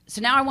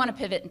 so now I want to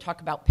pivot and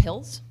talk about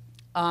pills.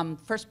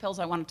 First pills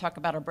I want to talk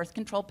about are birth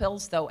control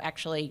pills, though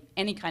actually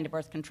any kind of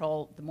birth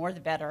control, the more the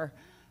better.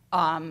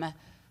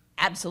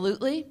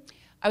 Absolutely.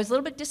 I was a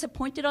little bit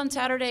disappointed on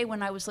Saturday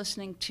when I was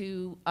listening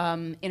to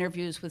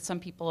interviews with some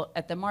people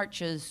at the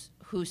marches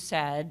who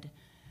said,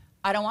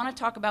 I don't want to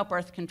talk about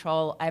birth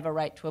control, I have a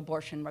right to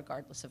abortion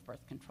regardless of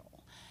birth control.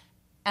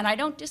 And I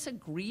don't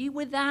disagree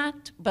with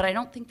that, but I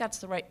don't think that's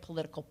the right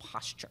political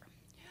posture.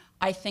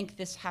 I think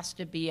this has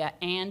to be a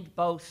and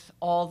both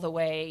all the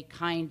way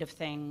kind of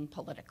thing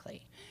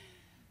politically.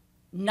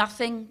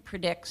 Nothing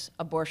predicts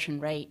abortion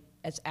rate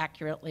as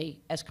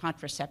accurately as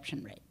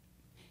contraception rate.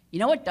 You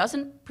know what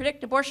doesn't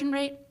predict abortion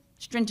rate?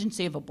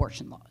 Stringency of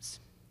abortion laws.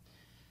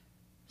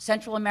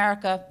 Central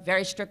America,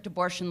 very strict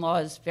abortion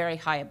laws, very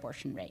high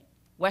abortion rate.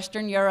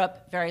 Western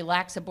Europe, very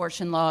lax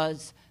abortion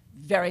laws,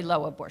 very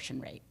low abortion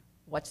rate.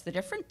 What's the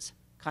difference?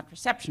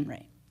 Contraception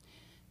rate.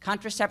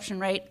 Contraception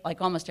rate,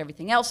 like almost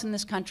everything else in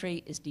this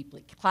country, is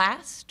deeply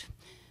classed.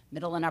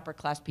 Middle and upper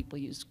class people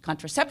use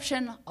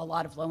contraception. A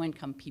lot of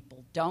low-income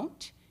people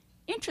don't.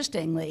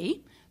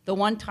 Interestingly, the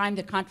one time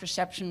the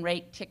contraception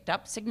rate ticked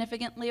up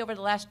significantly over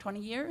the last 20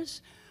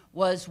 years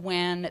was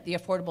when the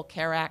Affordable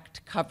Care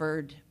Act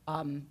covered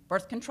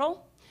birth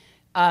control.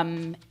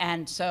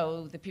 And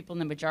so the people in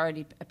the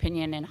majority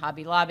opinion in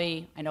Hobby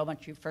Lobby, I know a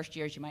bunch of you first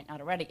years, you might not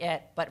have read it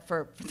yet, but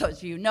for those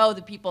of you who know,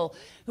 the people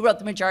who wrote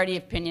the majority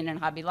opinion in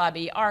Hobby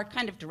Lobby are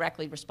kind of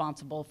directly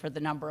responsible for the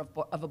number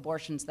of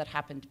abortions that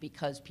happened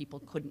because people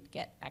couldn't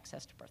get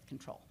access to birth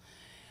control.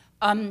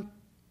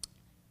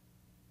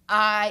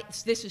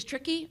 This is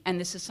tricky, and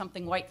this is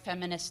something white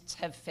feminists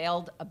have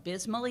failed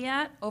abysmally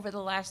at over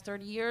the last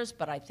 30 years,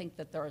 but I think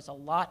that there is a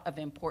lot of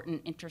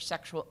important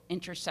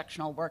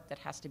intersectional work that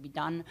has to be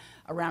done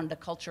around the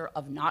culture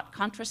of not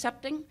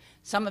contracepting.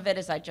 Some of it,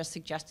 as I just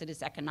suggested,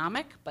 is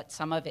economic, but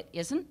some of it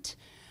isn't.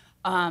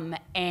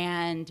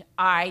 And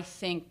I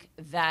think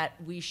that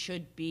we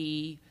should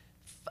be,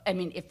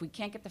 if we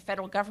can't get the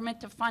federal government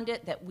to fund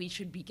it, that we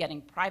should be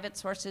getting private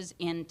sources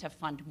in to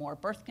fund more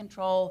birth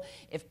control.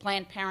 If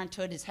Planned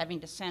Parenthood is having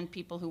to send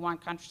people who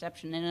want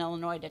contraception in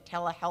Illinois to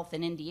telehealth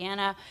in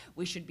Indiana,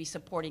 we should be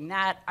supporting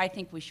that. I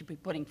think we should be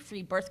putting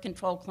free birth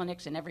control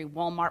clinics in every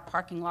Walmart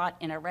parking lot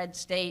in a red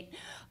state.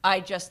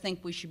 I just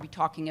think we should be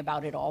talking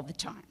about it all the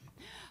time.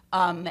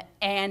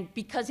 And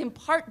because in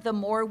part, the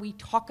more we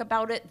talk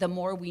about it, the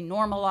more we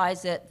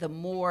normalize it, the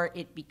more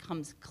it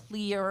becomes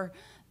clear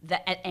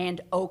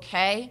and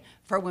okay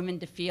for women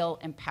to feel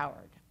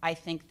empowered. I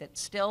think that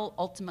still,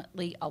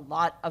 ultimately, a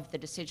lot of the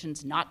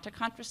decisions not to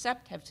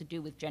contracept have to do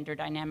with gender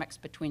dynamics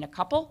between a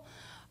couple.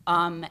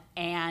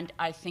 And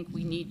I think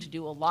we need to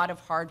do a lot of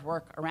hard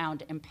work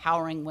around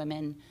empowering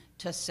women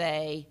to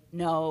say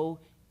no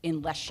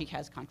unless she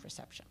has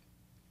contraception.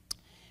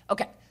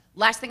 Okay,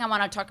 last thing I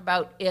want to talk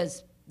about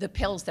is the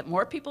pills that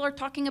more people are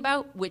talking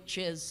about, which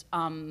is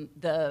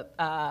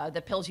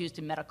the pills used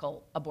in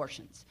medical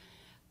abortions.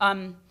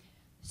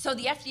 So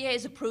the FDA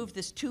has approved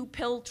this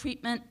 2-pill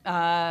treatment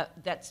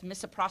that's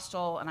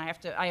misoprostol, and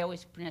I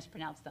always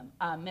mispronounce them,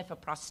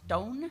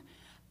 mifepristone.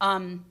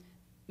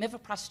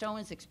 Mifepristone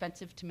is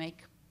expensive to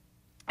make,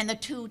 and the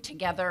two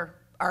together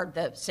are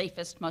the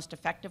safest, most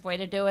effective way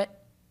to do it.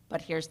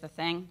 But here's the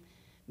thing,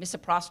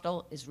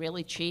 misoprostol is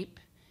really cheap,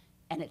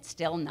 and it's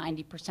still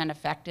 90%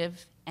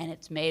 effective, and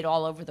it's made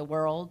all over the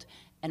world,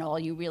 and all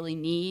you really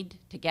need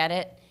to get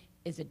it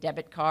is a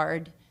debit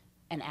card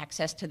and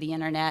access to the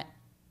internet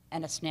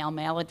and a snail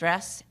mail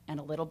address, and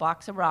a little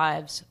box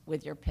arrives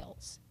with your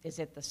pills. Is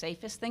it the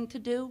safest thing to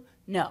do?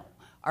 No.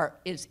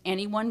 Is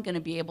anyone going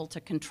to be able to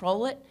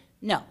control it?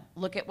 No.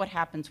 Look at what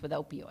happens with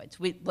opioids.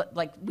 We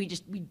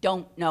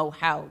don't know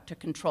how to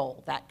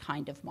control that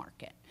kind of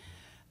market.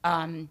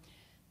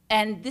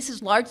 And this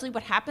is largely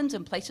what happens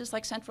in places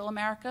like Central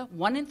America.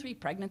 1 in 3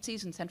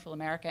 pregnancies in Central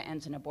America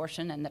ends in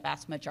abortion, and the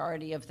vast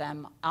majority of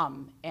them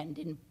end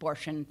in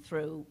abortion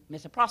through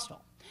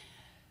misoprostol.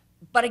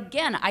 But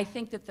again, I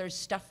think that there's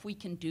stuff we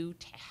can do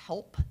to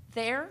help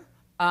there.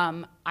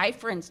 I,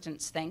 for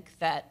instance, think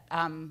that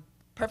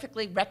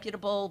perfectly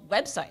reputable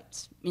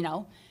websites,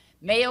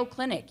 Mayo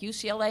Clinic,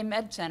 UCLA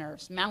Med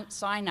Centers, Mount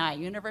Sinai,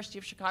 University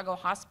of Chicago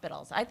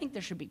hospitals, I think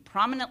there should be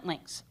prominent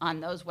links on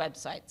those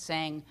websites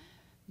saying,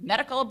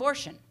 medical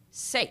abortion,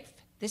 safe,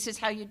 this is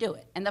how you do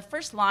it. And the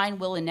first line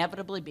will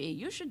inevitably be,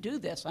 you should do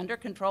this under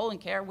control and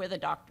care with a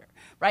doctor,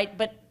 right?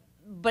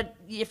 But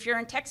if you're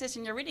in Texas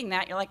and you're reading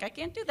that, you're like, I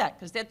can't do that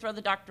because they'd throw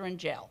the doctor in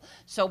jail.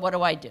 So what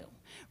do I do,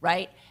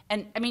 right?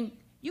 And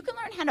You can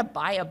learn how to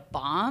buy a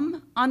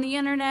bomb on the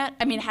internet.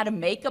 I mean, how to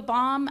make a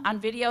bomb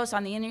on videos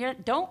on the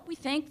internet. Don't we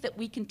think that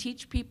we can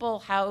teach people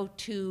how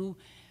to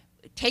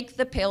take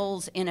the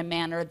pills in a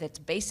manner that's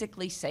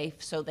basically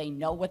safe so they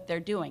know what they're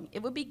doing?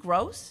 It would be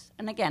gross.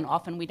 And again,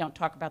 often we don't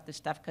talk about this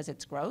stuff because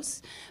it's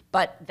gross,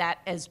 but that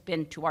has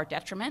been to our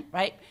detriment,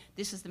 right?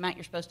 This is the amount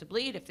you're supposed to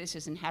bleed. If this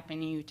isn't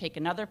happening, you take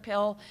another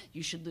pill.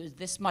 You should lose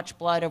this much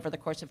blood over the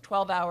course of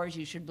 12 hours.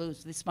 You should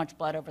lose this much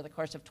blood over the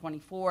course of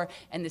 24,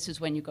 and this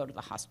is when you go to the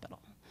hospital,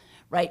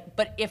 right?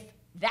 But if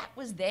that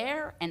was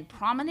there and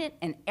prominent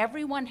and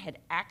everyone had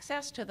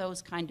access to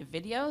those kind of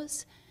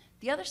videos,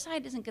 the other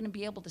side isn't going to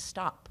be able to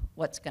stop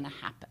what's going to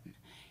happen.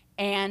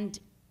 And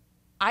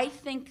I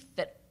think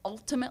that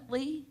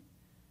ultimately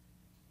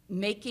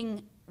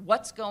making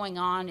what's going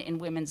on in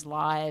women's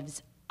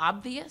lives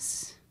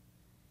obvious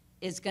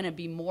is going to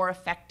be more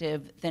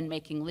effective than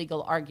making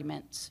legal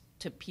arguments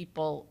to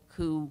people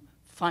who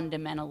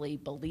fundamentally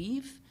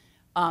believe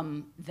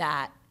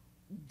that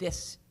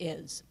this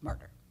is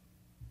murder.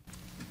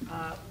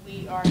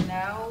 We are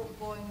now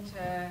going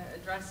to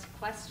address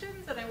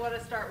questions, and I want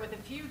to start with a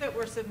few that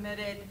were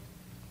submitted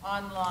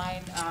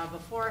online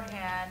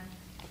beforehand,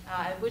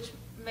 which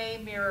may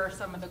mirror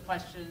some of the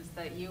questions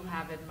that you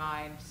have in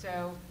mind.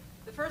 So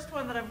the first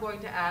one that I'm going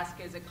to ask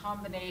is a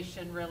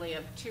combination really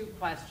of two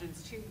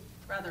questions, two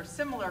rather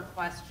similar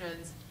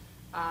questions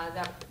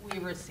that we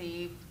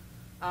received.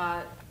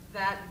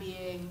 That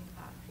being,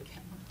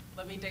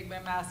 let me take my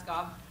mask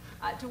off.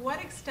 To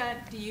what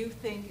extent do you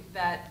think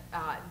that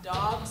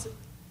Dobbs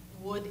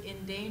would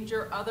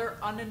endanger other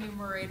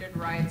unenumerated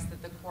rights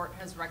that the court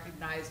has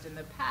recognized in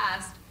the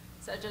past,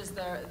 such as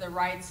the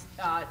rights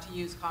to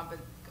use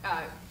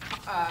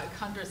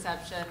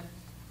contraception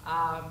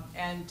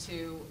and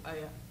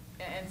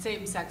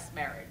same-sex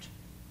marriage?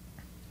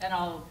 And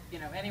I'll,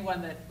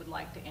 anyone that would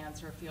like to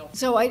answer, feel free.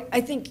 So I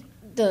think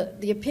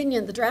the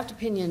opinion, the draft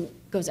opinion,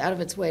 goes out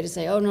of its way to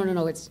say, oh,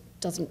 no, it's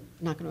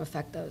not going to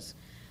affect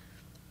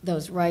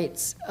those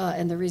rights,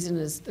 and the reason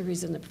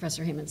that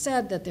Professor Heyman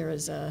said, that there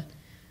is a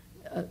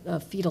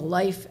fetal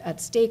life at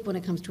stake when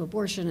it comes to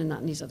abortion and not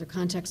in these other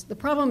contexts. The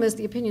problem is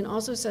the opinion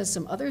also says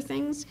some other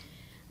things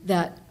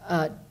that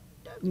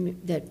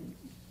that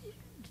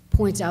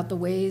points out the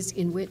ways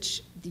in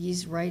which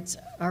these rights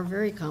are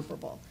very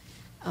comparable.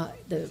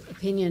 The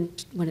opinion,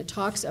 when it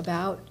talks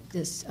about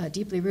this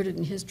deeply rooted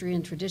in history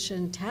and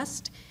tradition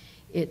test,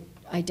 it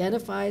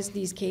identifies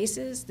these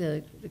cases,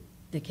 the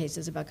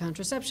cases about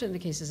contraception, the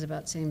cases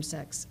about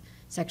same-sex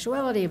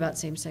sexuality, about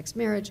same-sex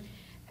marriage,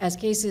 as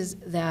cases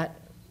that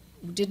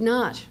did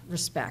not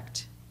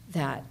respect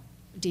that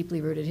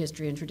deeply rooted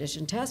history and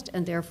tradition test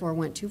and therefore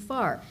went too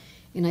far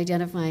in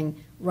identifying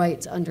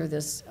rights under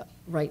this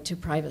right to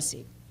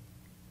privacy.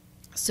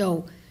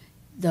 So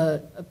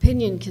the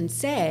opinion can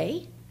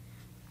say,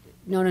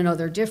 no,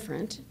 they're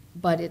different,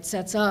 but it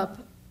sets up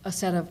a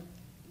set of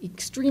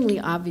extremely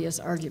obvious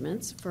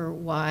arguments for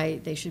why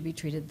they should be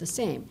treated the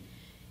same.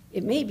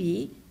 It may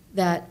be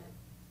that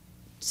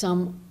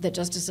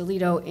Justice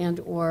Alito and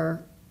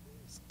or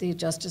the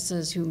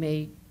justices who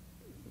may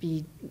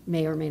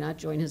or may not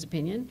join his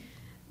opinion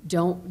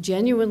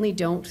genuinely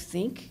don't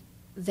think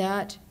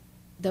that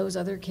those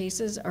other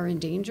cases are in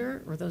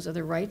danger or those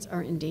other rights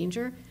are in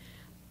danger.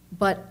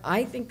 But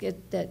I think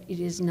that it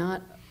is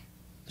not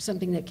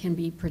something that can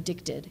be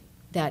predicted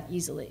that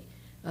easily.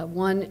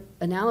 One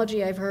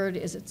analogy I've heard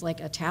is it's like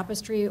a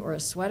tapestry or a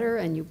sweater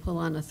and you pull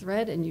on a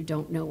thread and you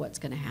don't know what's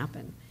going to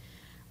happen.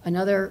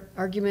 Another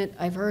argument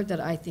I've heard that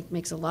I think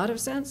makes a lot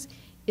of sense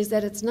is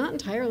that it's not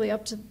entirely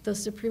up to the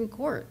Supreme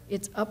Court.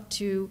 It's up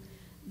to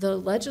the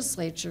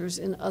legislatures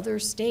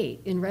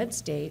in red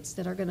states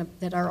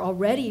that are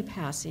already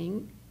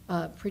passing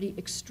pretty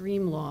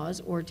extreme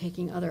laws or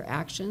taking other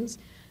actions.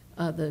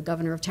 The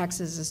governor of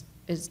Texas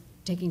is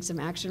taking some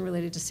action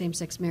related to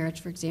same-sex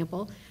marriage, for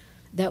example,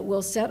 that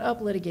will set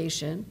up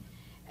litigation.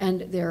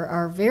 And there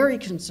are very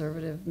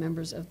conservative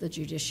members of the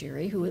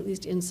judiciary who, at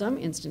least in some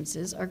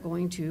instances, are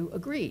going to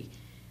agree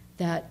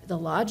that the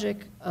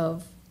logic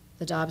of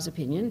the Dobbs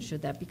opinion,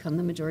 should that become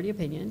the majority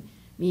opinion,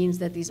 means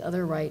that these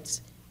other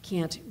rights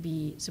can't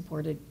be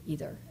supported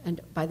either.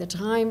 And by the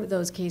time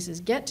those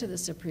cases get to the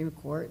Supreme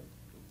Court,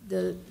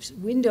 the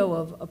window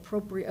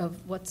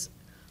of what's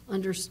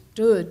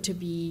understood to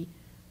be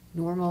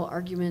normal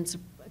arguments,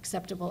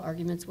 acceptable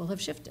arguments, will have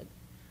shifted.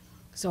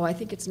 So I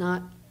think it's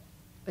not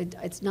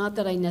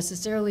that I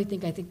necessarily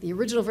think, I think the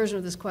original version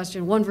of this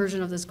question, one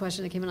version of this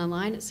question that came in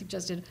online, it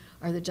suggested,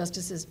 are the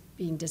justices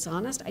being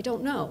dishonest? I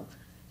don't know.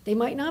 They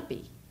might not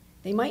be.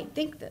 They might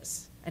think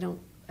this. I don't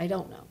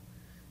know.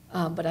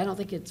 But I don't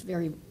think it's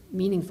very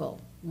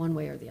meaningful one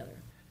way or the other.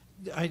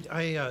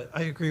 I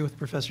agree with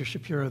Professor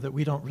Shapiro that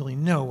we don't really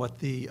know what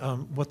the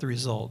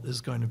result is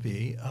going to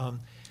be.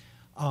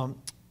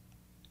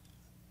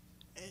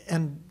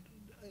 And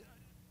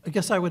I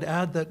guess I would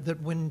add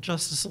that when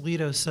Justice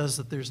Alito says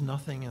that there's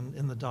nothing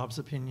in the Dobbs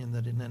opinion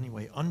that in any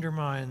way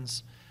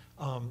undermines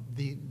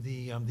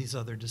these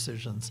other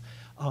decisions.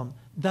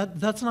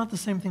 That's not the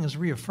same thing as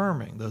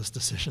reaffirming those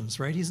decisions,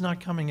 right? He's not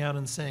coming out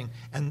and saying,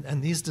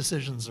 and these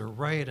decisions are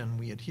right and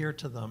we adhere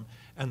to them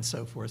and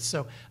so forth.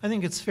 So I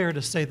think it's fair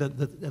to say that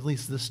at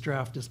least this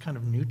draft is kind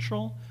of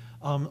neutral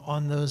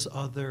on those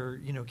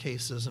other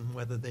cases and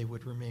whether they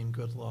would remain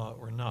good law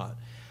or not.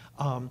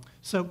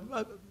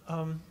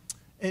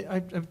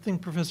 I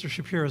think Professor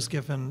Shapiro has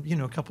given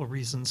a couple of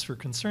reasons for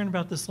concern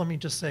about this. Let me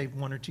just say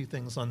one or two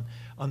things on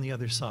the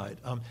other side.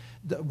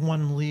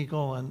 One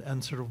legal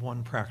and sort of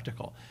one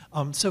practical.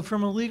 So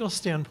from a legal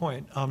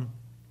standpoint,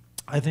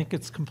 I think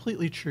it's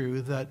completely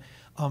true that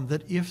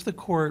if the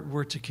court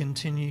were to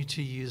continue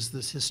to use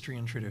this history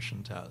and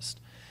tradition test,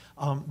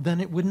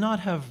 then it would not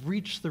have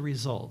reached the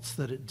results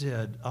that it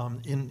did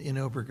in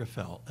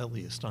Obergefell, at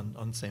least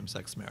on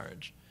same-sex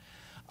marriage.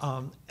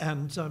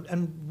 And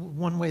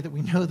one way that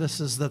we know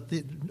this is that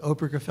the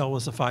Obergefell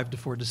was a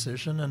 5-4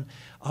 decision,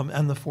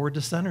 and the 4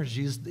 dissenters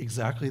used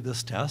exactly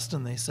this test,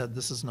 and they said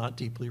this is not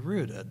deeply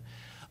rooted.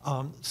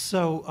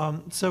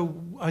 So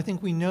I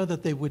think we know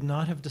that they would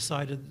not have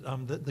decided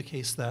the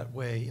case that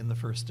way in the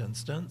first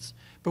instance,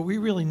 but we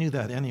really knew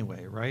that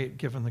anyway, right,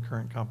 given the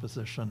current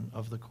composition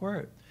of the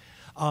court.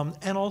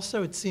 And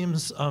also it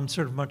seems sort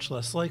of much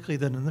less likely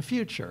that in the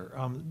future,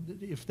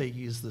 if they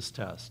use this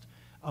test,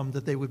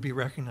 that they would be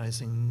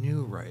recognizing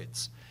new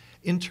rights.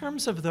 In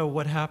terms of, though,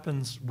 what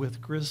happens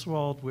with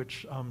Griswold,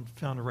 which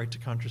found a right to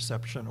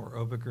contraception, or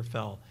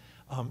Obergefell,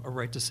 a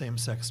right to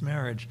same-sex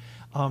marriage,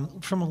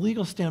 from a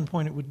legal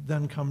standpoint, it would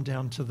then come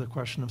down to the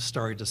question of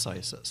stare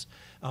decisis.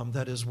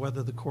 That is,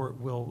 whether the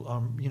court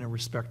will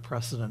respect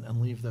precedent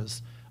and leave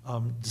those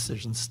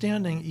decisions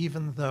standing,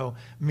 even though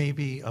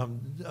maybe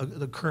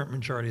the current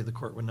majority of the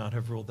court would not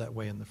have ruled that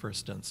way in the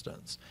first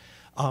instance.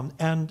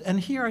 And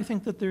here I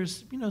think that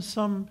there's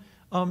some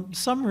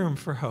room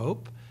for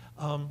hope.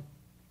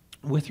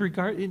 With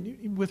regard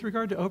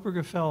to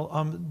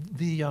Obergefell,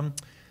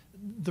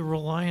 the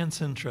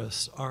reliance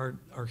interests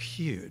are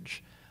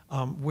huge,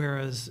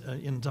 whereas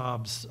in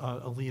Dobbs,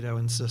 Alito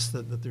insists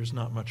that there's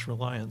not much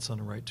reliance on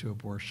a right to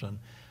abortion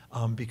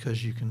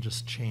because you can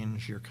just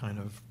change your kind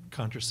of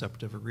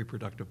contraceptive or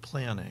reproductive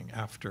planning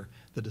after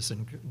the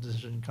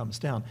decision comes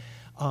down.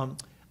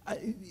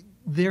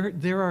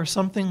 There are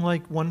something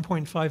like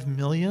 1.5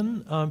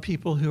 million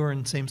people who are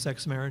in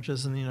same-sex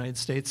marriages in the United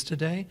States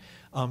today.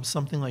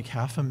 Something like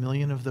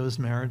 500,000 of those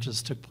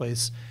marriages took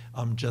place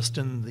just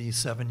in the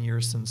 7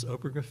 years since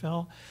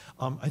Obergefell.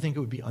 I think it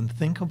would be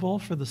unthinkable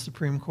for the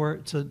Supreme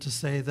Court to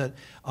say that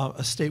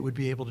a state would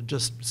be able to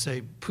just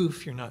say,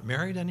 poof, you're not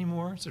married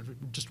anymore, sort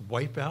of just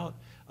wipe out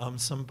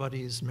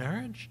somebody's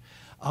marriage.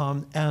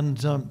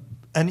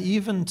 And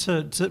even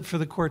for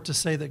the court to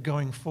say that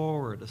going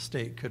forward a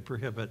state could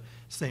prohibit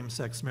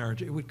same-sex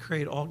marriage, it would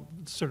create all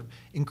sort of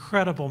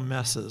incredible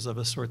messes of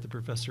a sort that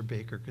Professor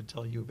Baker could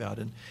tell you about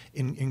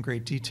in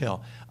great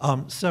detail.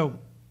 So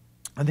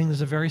I think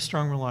there's a very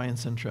strong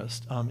reliance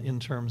interest in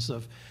terms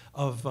of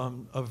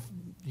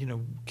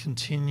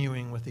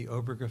continuing with the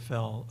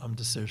Obergefell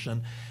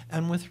decision.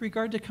 And with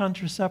regard to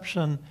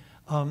contraception,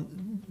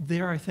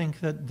 there I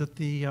think that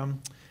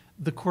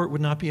the court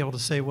would not be able to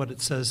say what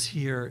it says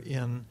here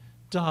in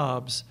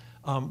Dobbs,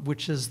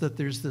 which is that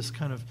there's this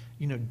kind of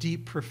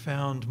deep,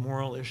 profound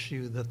moral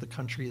issue that the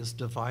country is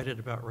divided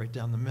about right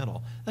down the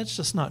middle. That's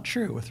just not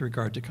true with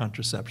regard to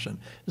contraception.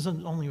 There's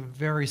only a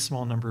very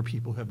small number of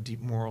people who have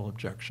deep moral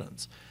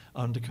objections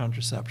to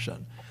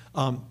contraception.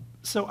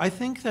 So I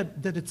think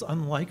that it's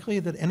unlikely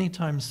that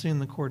anytime soon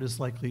the court is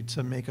likely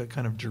to make a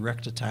kind of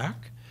direct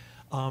attack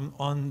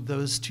on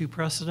those two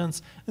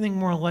precedents. I think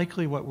more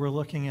likely what we're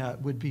looking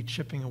at would be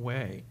chipping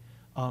away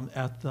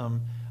at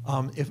them.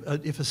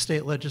 If a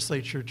state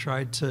legislature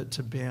tried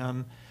to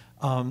ban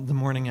the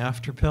morning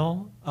after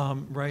pill,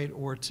 right,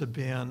 or to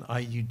ban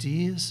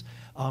IUDs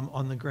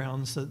on the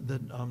grounds that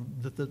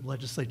the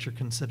legislature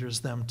considers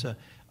them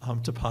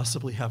to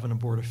possibly have an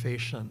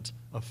abortifacient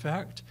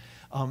effect,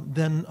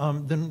 then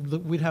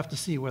we'd have to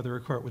see whether a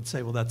court would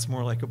say, well, that's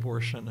more like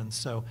abortion, and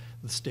so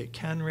the state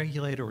can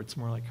regulate, or it's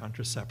more like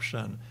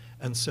contraception,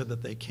 and so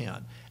that they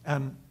can.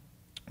 And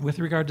with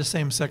regard to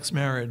same-sex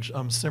marriage,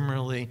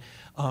 similarly,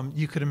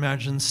 you could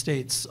imagine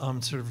states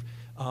sort of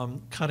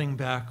cutting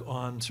back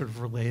on sort of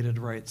related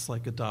rights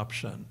like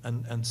adoption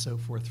and so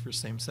forth for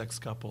same-sex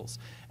couples.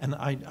 And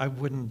I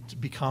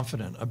wouldn't be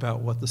confident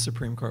about what the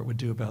Supreme Court would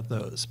do about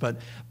those. But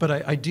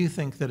I do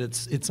think that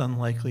it's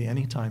unlikely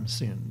anytime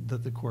soon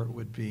that the court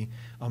would be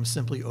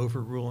simply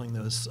overruling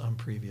those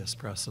previous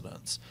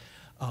precedents.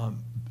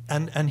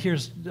 And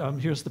here's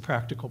the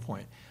practical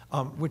point,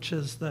 which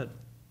is that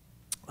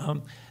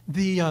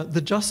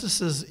the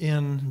justices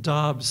in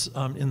Dobbs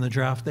in the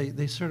draft,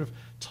 they sort of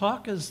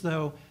talk as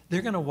though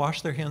they're going to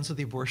wash their hands of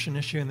the abortion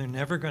issue and they're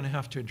never going to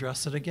have to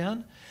address it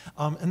again.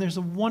 And there's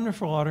a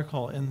wonderful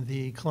article in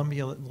the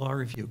Columbia Law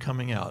Review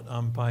coming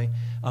out by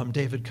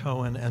David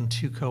Cohen and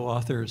two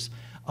co-authors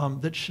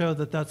that show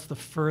that that's the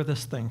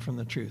furthest thing from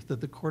the truth, that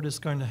the court is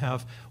going to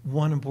have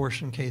one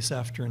abortion case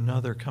after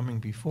another coming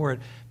before it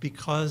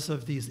because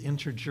of these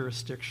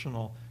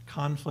interjurisdictional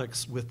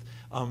conflicts with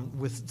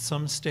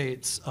some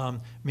states,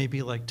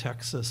 maybe like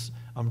Texas,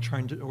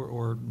 trying to,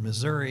 or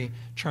Missouri,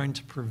 trying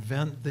to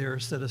prevent their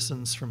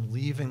citizens from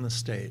leaving the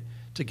state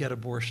to get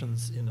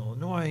abortions in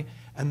Illinois,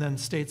 and then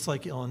states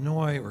like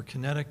Illinois or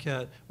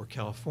Connecticut or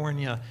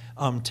California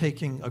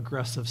taking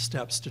aggressive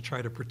steps to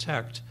try to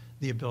protect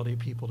the ability of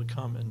people to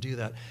come and do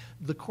that.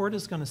 The court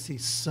is going to see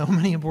so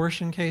many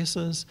abortion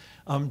cases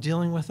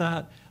dealing with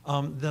that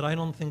that I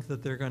don't think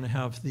that they're going to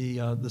have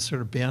the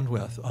sort of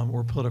bandwidth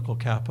or political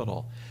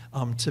capital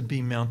to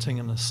be mounting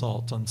an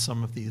assault on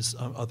some of these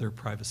other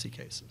privacy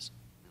cases.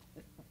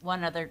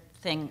 One other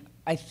thing,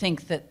 I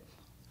think that,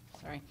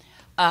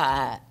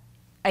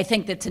 I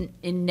think that's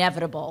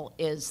inevitable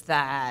is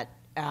that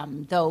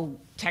though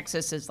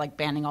Texas is like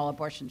banning all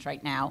abortions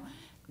right now,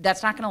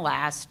 that's not going to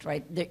last,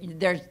 right?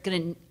 There's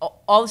going to,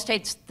 all the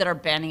states that are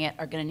banning it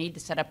are going to need to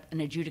set up an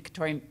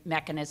adjudicatory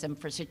mechanism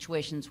for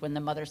situations when the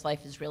mother's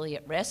life is really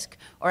at risk,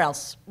 or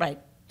else, right,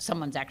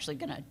 someone's actually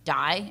going to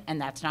die, and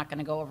that's not going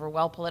to go over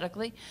well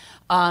politically.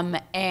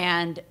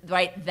 And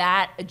right,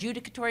 that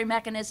adjudicatory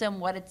mechanism,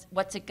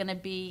 what's it going to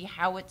be,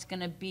 how it's going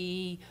to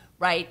be,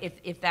 right?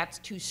 If that's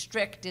too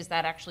strict, is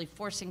that actually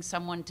forcing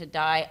someone to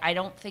die? I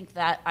don't think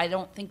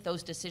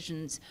those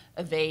decisions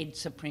evade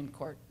Supreme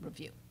Court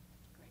review.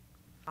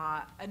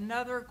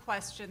 Another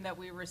question that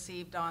we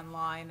received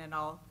online, and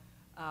I'll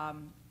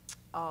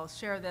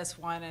share this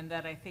one, and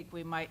that I think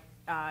we might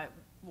I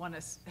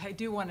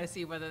do want to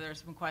see whether there's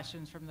some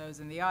questions from those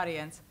in the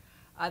audience.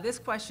 This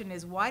question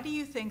is, why do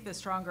you think the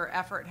stronger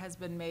effort has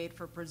been made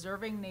for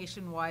preserving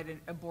nationwide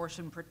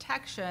abortion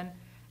protection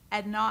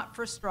and not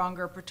for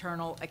stronger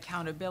paternal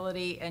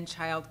accountability and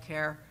child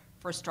care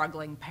for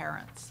struggling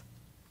parents?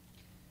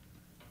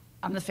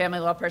 I'm the family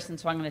law person,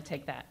 so I'm going to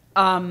take that.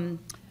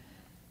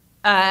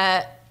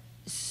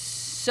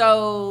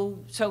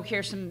 So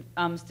here's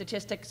some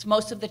statistics.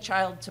 Most of the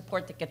child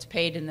support that gets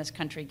paid in this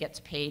country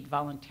gets paid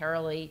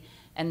voluntarily,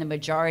 and the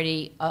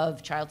majority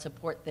of child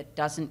support that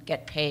doesn't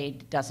get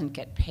paid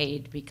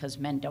because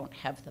men don't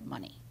have the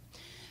money.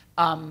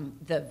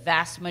 The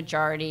vast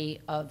majority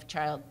of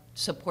child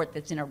support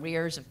that's in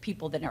arrears, of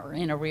people that are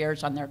in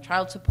arrears on their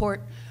child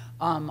support,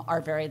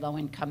 are very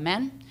low-income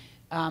men.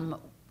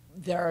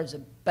 There's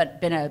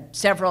been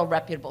several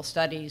reputable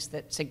studies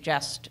that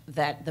suggest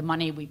that the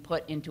money we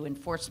put into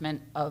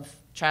enforcement of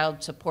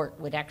child support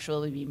would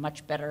actually be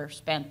much better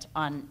spent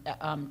on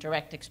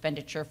direct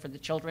expenditure for the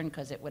children,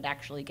 because it would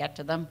actually get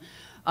to them.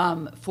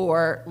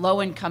 For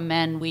low-income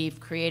men, we've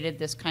created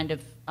this kind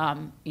of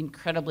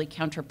incredibly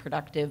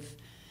counterproductive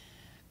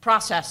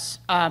process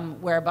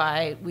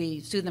whereby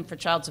we sue them for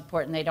child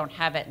support and they don't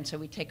have it, and so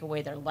we take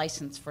away their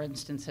license, for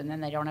instance, and then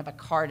they don't have a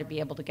car to be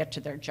able to get to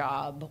their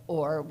job,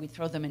 or we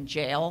throw them in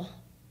jail,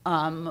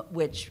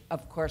 which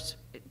of course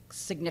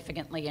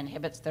significantly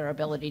inhibits their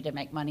ability to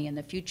make money in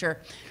the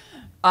future.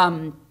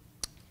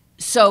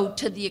 So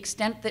to the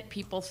extent that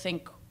people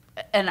think,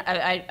 and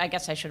I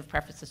guess I should have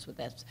prefaced this with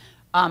this,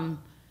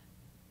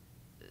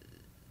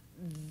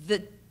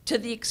 to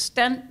the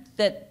extent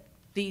that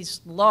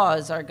these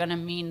laws are going to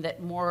mean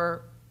that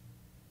more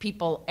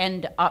people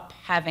end up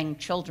having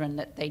children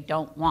that they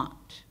don't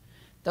want,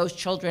 those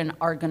children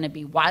are going to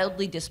be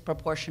wildly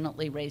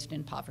disproportionately raised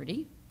in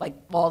poverty, like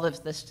all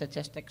of the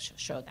statistics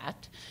show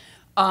that,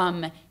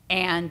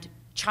 and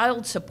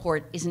child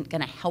support isn't going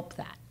to help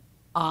that.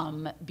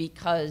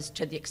 Because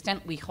to the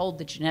extent we hold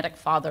the genetic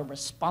father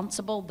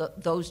responsible,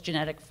 those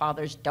genetic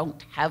fathers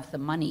don't have the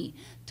money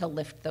to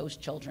lift those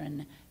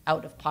children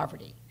out of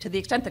poverty. To the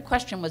extent the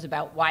question was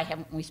about why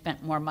haven't we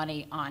spent more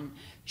money on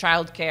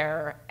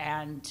childcare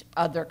and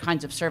other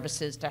kinds of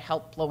services to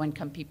help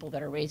low-income people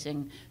that are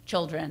raising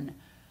children,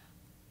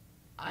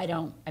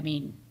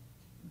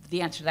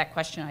 the answer to that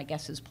question, I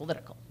guess, is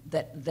political.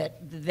 That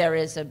there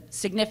is a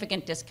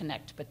significant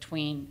disconnect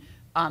between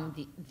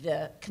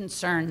the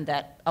concern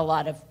that a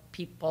lot of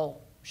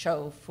people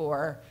show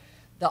for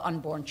the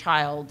unborn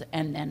child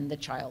and then the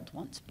child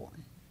once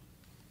born.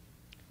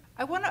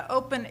 I want to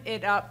open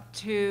it up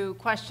to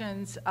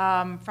questions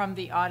from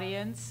the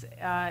audience,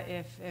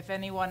 if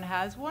anyone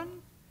has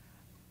one.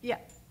 Yeah,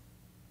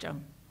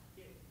 Joan.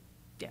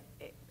 Yeah,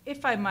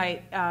 if I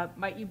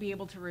might you be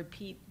able to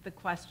repeat the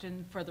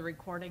question for the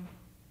recording?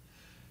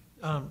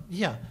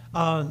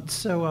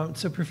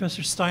 So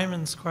Professor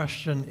Steinman's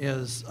question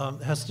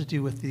has to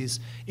do with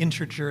these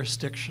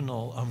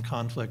interjurisdictional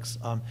conflicts.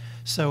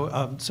 So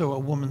a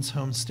woman's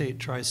home state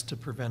tries to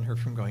prevent her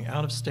from going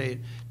out of state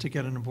to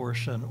get an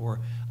abortion,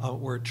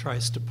 or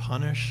tries to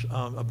punish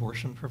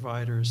abortion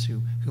providers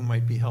who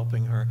might be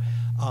helping her.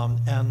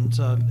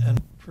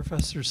 And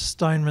Professor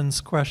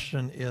Steinman's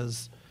question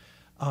is,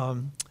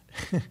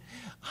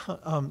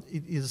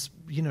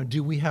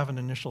 do we have an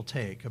initial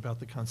take about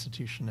the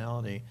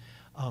constitutionality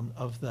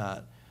of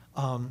that?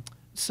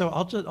 So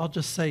I'll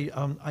just say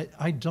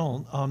I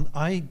don't.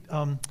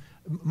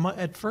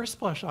 At first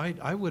blush,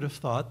 I would have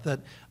thought that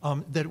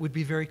that it would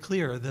be very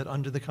clear that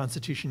under the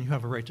Constitution you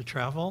have a right to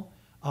travel,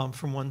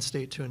 from one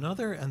state to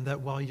another, and that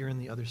while you're in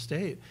the other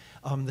state,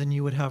 then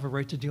you would have a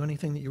right to do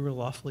anything that you were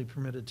lawfully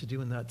permitted to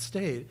do in that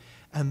state,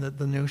 and that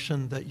the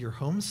notion that your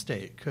home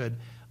state could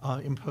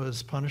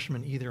impose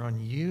punishment either on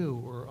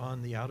you or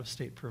on the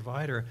out-of-state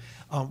provider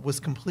was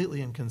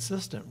completely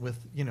inconsistent with,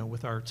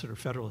 with our sort of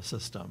federal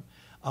system.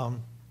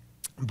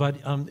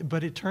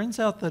 But it turns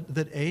out that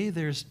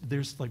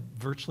there's like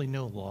virtually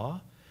no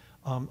law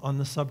on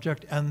the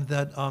subject, and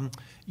that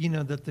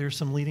that there's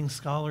some leading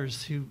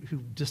scholars who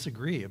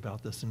disagree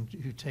about this and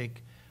who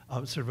take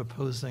sort of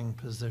opposing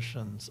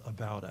positions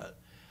about it.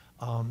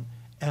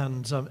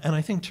 And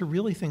I think to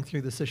really think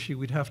through this issue,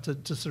 we'd have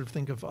to sort of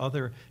think of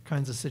other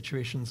kinds of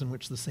situations in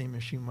which the same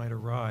issue might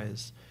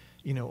arise,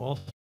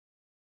 also.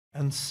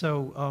 And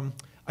so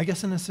I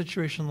guess in a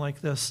situation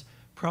like this,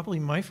 probably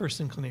my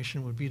first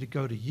inclination would be to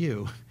go to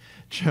you,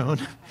 Joan,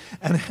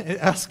 and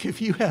ask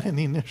if you had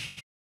any initial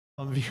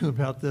view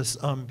about this,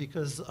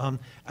 because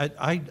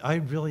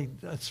I really,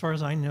 as far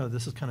as I know,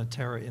 this is kind of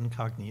terra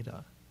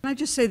incognita. Can I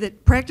just say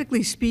that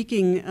practically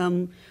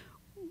speaking,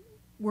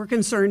 we're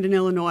concerned in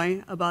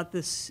Illinois about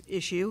this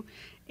issue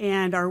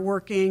and are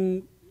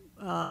working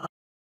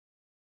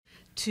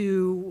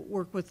to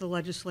work with the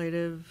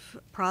legislative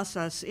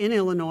process in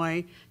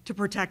Illinois to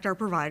protect our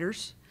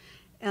providers.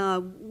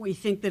 We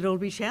think that it'll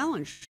be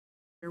challenged.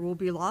 There will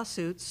be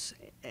lawsuits,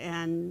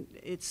 and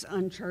it's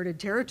uncharted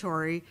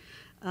territory.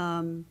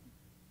 And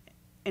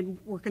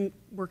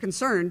we're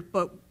concerned,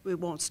 but it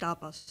won't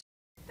stop us.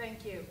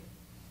 Thank you.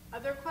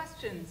 Other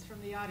questions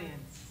from the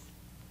audience?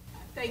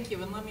 Thank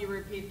you, and let me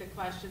repeat the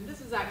question.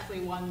 This is actually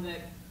one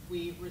that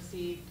we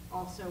received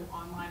also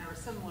online, or a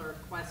similar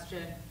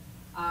question,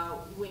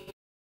 which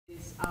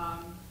is,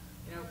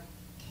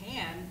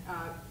 can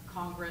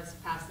Congress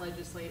pass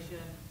legislation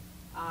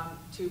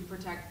to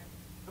protect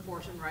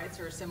abortion rights,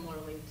 or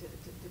similarly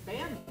to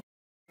ban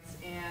rights,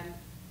 and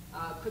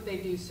could they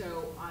do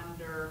so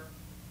under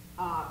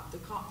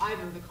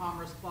either the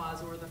Commerce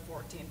Clause or the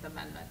 14th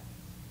Amendment?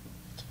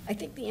 I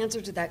think the answer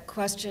to that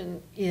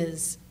question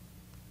is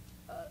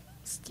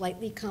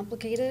slightly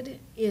complicated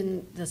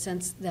in the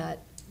sense that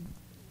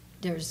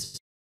there's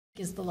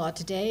is the law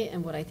today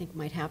and what I think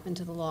might happen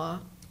to the law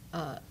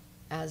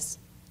as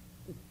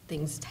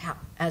things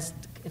as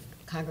if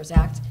Congress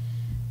acts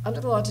under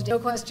the law today. No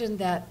question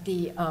that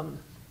the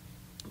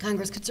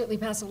Congress could certainly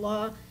pass a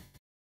law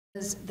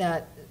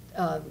that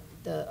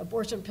the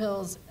abortion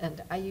pills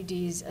and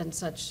IUDs and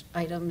such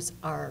items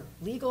are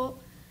legal,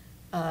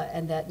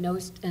 and that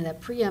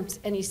preempts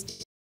any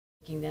state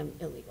making them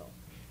illegal.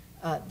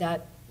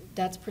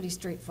 That's pretty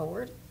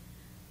straightforward.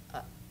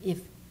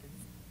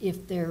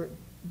 If there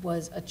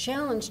was a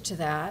challenge to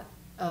that,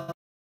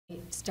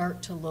 it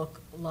start to look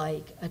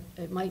like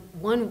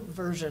one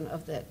version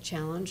of that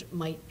challenge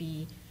might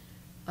be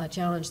a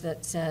challenge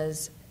that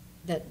says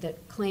that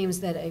claims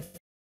that a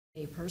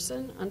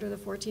person under the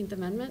 14th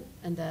Amendment,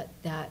 and that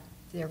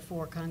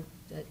therefore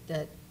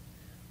that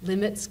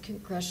limits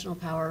congressional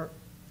power,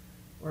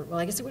 or well,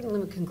 I guess it wouldn't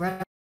limit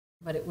congressional,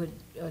 but it would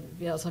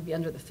also be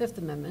under the Fifth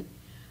Amendment.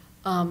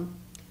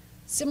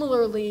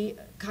 Similarly,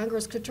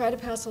 Congress could try to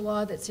pass a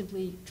law that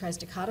simply tries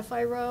to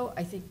codify Roe.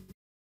 I think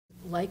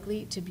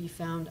likely to be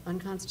found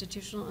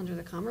unconstitutional under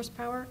the Commerce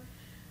Power.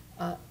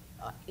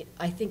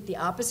 I think the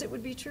opposite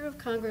would be true if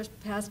Congress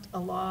passed a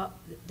law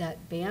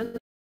that banned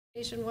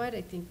nationwide.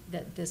 I think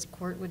that this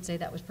court would say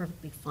that was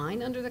perfectly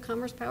fine under the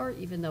Commerce Power,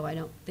 even though I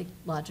don't think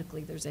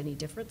logically there's any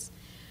difference.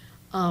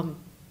 And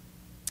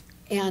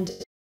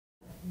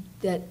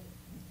that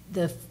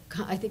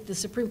I think the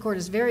Supreme Court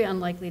is very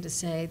unlikely to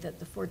say that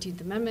the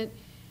 14th Amendment,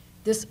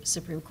 this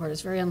Supreme Court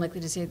is very unlikely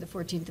to say the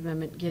 14th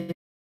Amendment gives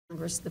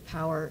Congress the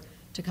power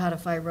to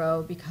codify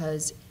Roe,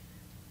 because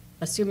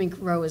assuming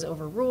Roe is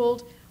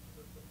overruled,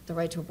 the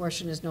right to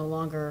abortion is no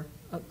longer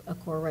a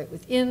core right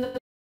within the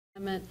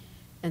Amendment,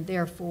 and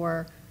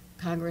therefore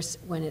Congress,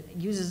 when it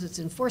uses its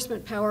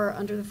enforcement power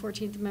under the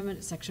 14th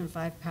Amendment, Section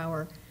 5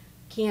 power,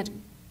 can't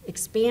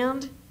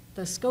expand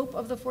the scope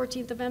of the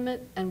 14th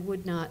Amendment and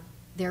would not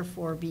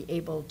therefore be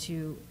able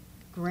to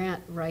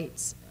grant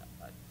rights,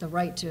 the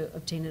right to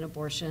obtain an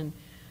abortion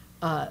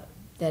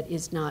that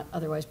is not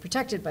otherwise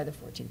protected by the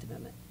 14th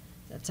Amendment.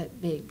 That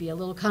may be a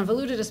little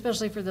convoluted,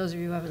 especially for those of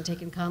you who haven't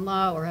taken con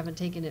law or haven't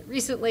taken it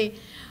recently.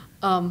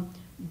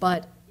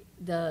 But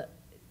the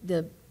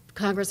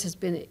Congress has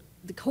been,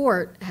 the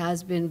court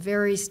has been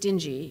very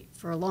stingy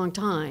for a long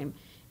time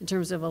in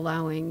terms of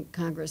allowing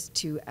Congress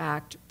to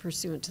act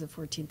pursuant to the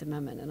 14th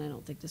Amendment, and I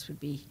don't think this would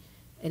be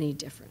any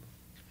different.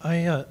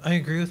 I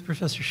agree with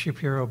Professor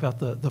Shapiro about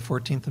the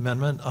 14th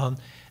Amendment,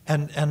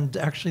 and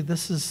actually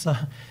this is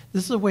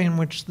a way in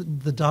which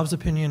the Dobbs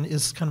opinion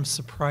is kind of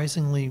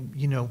surprisingly,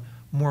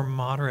 more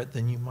moderate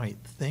than you might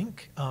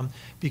think,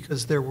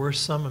 because there were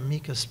some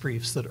amicus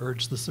briefs that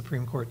urged the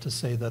Supreme Court to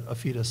say that a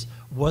fetus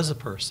was a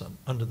person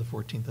under the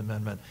 14th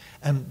Amendment,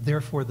 and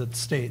therefore that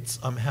states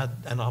had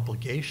an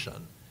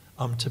obligation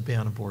to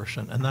ban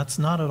abortion. And that's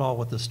not at all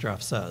what this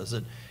draft says.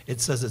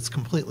 It says it's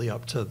completely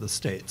up to the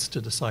states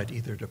to decide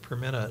either to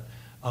permit it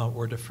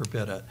or to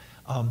forbid it.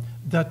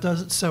 That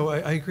doesn't, so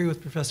I agree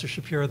with Professor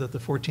Shapiro that the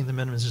 14th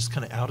Amendment is just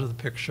kind of out of the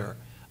picture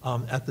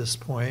at this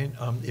point,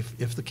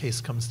 if the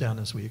case comes down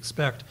as we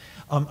expect.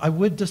 I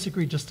would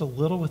disagree just a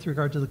little with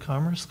regard to the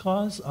Commerce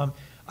Clause.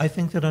 I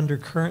think that under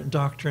current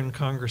doctrine,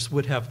 Congress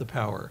would have the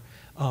power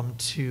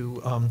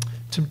to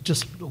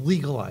just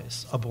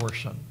legalize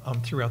abortion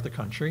throughout the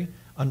country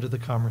under the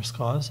Commerce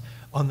Clause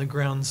on the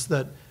grounds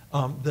that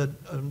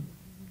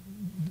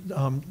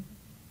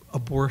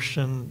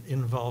abortion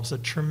involves a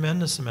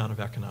tremendous amount of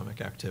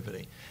economic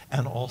activity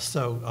and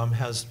also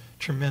has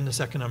tremendous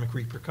economic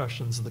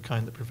repercussions of the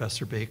kind that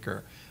Professor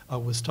Baker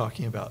was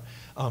talking about.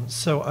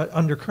 So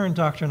under current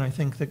doctrine, I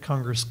think that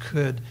Congress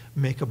could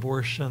make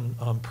abortion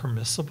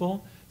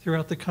permissible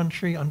throughout the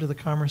country under the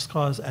Commerce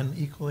Clause, and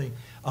equally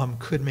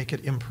could make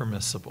it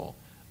impermissible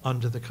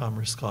under the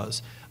Commerce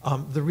Clause.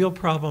 The real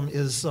problem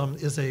is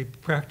a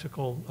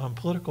practical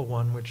political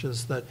one, which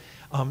is that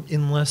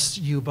unless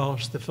you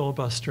abolish the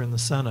filibuster in the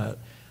Senate,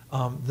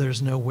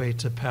 there's no way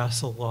to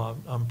pass a law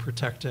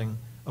protecting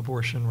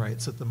abortion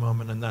rights at the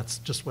moment, and that's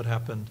just what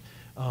happened,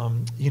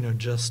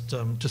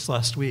 just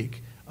last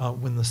week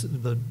when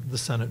the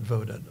Senate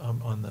voted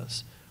on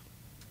this.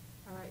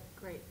 All right,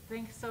 great.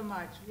 Thanks so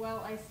much.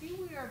 Well, I see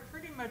we are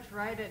pretty much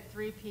right at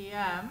 3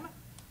 p.m.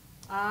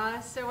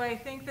 So I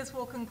think this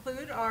will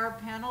conclude our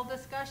panel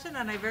discussion,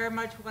 and I very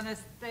much want to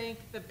thank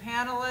the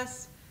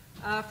panelists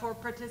for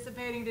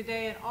participating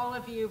today and all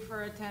of you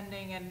for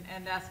attending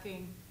and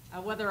asking,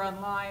 whether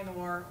online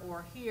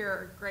or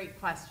here, great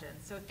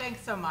questions. So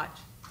thanks so much.